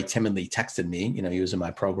kind of very timidly texted me. He was in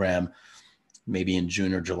my program maybe in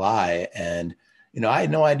June or July, and I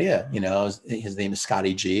had no idea, his name is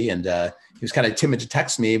Scotty G, and he was kind of timid to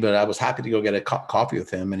text me, but I was happy to go get a coffee with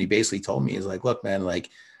him. And he basically told me, he's like, look, man, like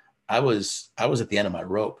I was at the end of my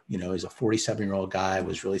rope. He's a 47-year-old guy,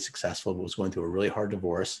 was really successful, but was going through a really hard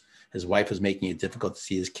divorce. His wife was making it difficult to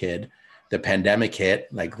see his kid. The pandemic hit,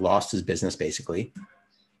 like lost his business basically.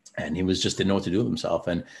 And he was just didn't know what to do with himself.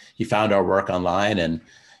 And he found our work online, and,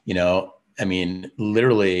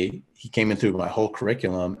 literally he came in through my whole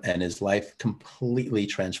curriculum, and his life completely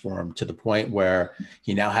transformed to the point where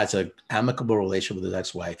he now has an amicable relationship with his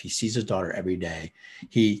ex-wife. He sees his daughter every day.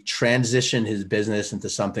 He transitioned his business into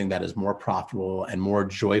something that is more profitable and more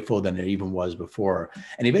joyful than it even was before.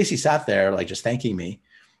 And he basically sat there like just thanking me,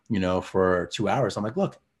 for 2 hours. I'm like,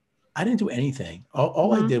 look, I didn't do anything.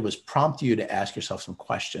 All I did was prompt you to ask yourself some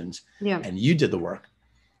questions, and you did the work,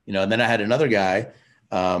 and then I had another guy,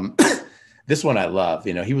 this one I love,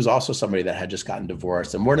 he was also somebody that had just gotten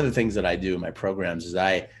divorced. And one of the things that I do in my programs is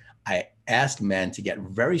I ask men to get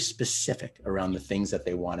very specific around the things that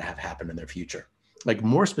they want to have happen in their future, like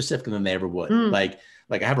more specific than they ever would. Like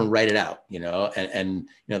I have them write it out, and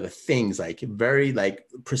the things like very like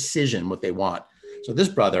precision, what they want. So this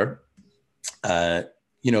brother,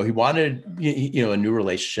 he wanted, a new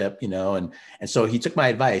relationship, and so he took my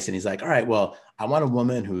advice, and he's like, all right, well, I want a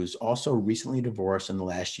woman who's also recently divorced in the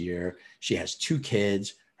last year. She has 2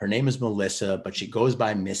 kids. Her name is Melissa, but she goes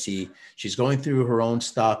by Missy. She's going through her own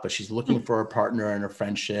stuff, but she's looking for a partner in a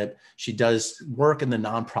friendship. She does work in the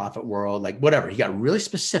nonprofit world, like whatever. He got really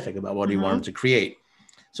specific about what he wanted to create.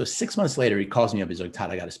 So 6 months later, he calls me up. He's like, Todd,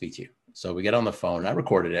 I got to speak to you. So we get on the phone. I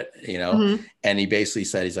recorded it, and he basically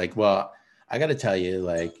said, he's like, well, I got to tell you,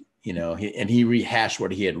 like, he rehashed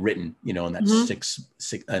what he had written, in that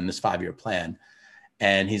in this 5-year plan.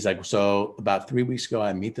 And he's like, so about 3 weeks ago,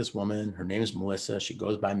 I meet this woman. Her name is Melissa. She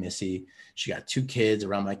goes by Missy. She got 2 kids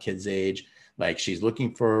around my kid's age. Like she's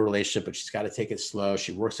looking for a relationship, but she's got to take it slow.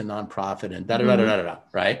 She works in nonprofit and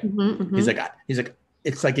right? He's like,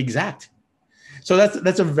 it's like exact. So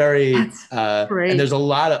that's a very, and there's a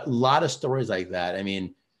lot of stories like that. I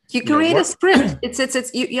mean, you create a script.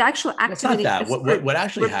 It's you actually activate. It's not that. What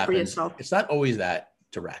actually happens, it's not always that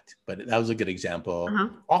direct, but that was a good example.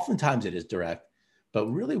 Oftentimes it is direct, but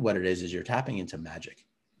really what it is you're tapping into magic,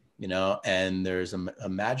 and there's a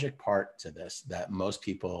magic part to this that most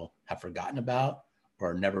people have forgotten about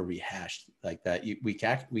or never rehashed, like that.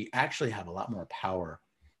 We actually have a lot more power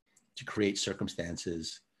to create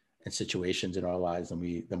circumstances and situations in our lives than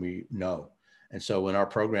we know. And so in our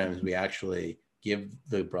programs, we actually give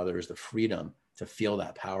the brothers the freedom to feel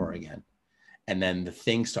that power again. And then the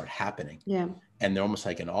things start happening. Yeah. And they're almost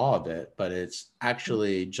like in awe of it, but it's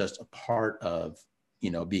actually just a part of,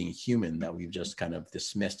 being human that we've just kind of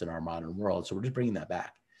dismissed in our modern world. So we're just bringing that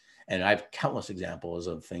back. And I have countless examples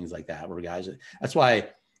of things like that where guys, that's why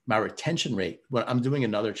my retention rate, when I'm doing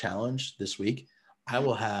another challenge this week, I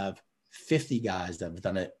will have 50 guys that have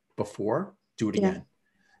done it before do it again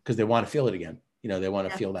because they want to feel it again. They want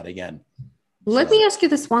to feel that again. Let me ask you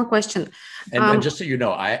this one question. And just so you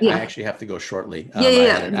know, I actually have to go shortly.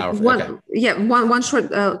 One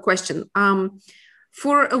short question.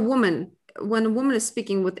 For a woman, when a woman is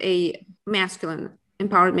speaking with a masculine,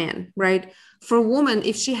 empowered man, right? For a woman,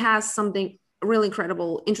 if she has something really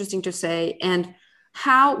incredible, interesting to say, and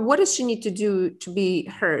what does she need to do to be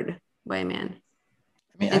heard by a man?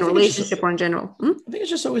 In a relationship or in general? I think it's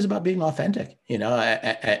just always about being authentic.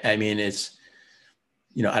 I mean, it's,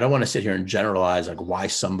 I don't want to sit here and generalize like why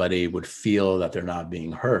somebody would feel that they're not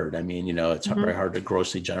being heard. I mean, it's very hard to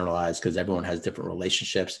grossly generalize because everyone has different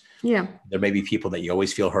relationships. Yeah. There may be people that you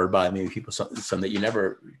always feel heard by, maybe people, some that you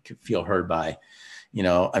never feel heard by.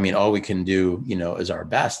 I mean, all we can do, is our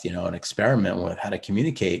best, and experiment with how to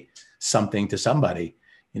communicate something to somebody.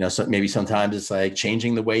 So maybe sometimes it's like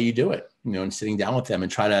changing the way you do it, and sitting down with them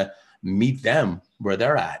and trying to meet them where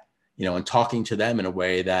they're at, and talking to them in a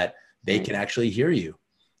way that they can actually hear you,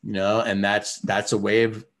 and that's a way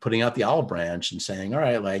of putting out the olive branch and saying, all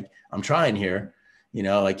right, like I'm trying here,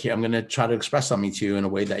 like I'm going to try to express something to you in a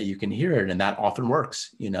way that you can hear it. And that often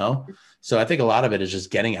works, So I think a lot of it is just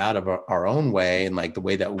getting out of our own way and like the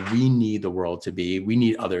way that we need the world to be, we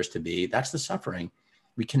need others to be. That's the suffering.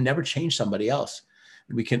 We can never change somebody else.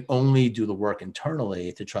 We can only do the work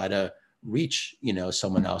internally to try to reach,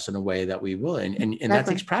 someone else in a way that we will. And exactly. That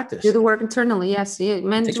takes practice. Do the work internally. Yes.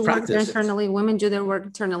 Men do work internally, women do their work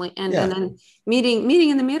internally. And then meeting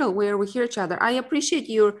in the middle where we hear each other. I appreciate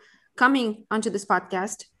you coming onto this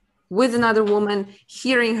podcast. with another woman,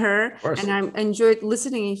 hearing her, and I enjoyed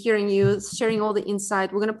listening and hearing you, sharing all the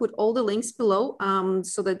insight. We're going to put all the links below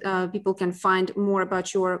so that people can find more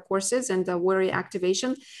about your courses and worry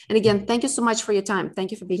activation. And again, thank you so much for your time.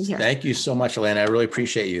 Thank you for being here. Thank you so much, Elena. I really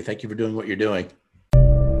appreciate you. Thank you for doing what you're doing.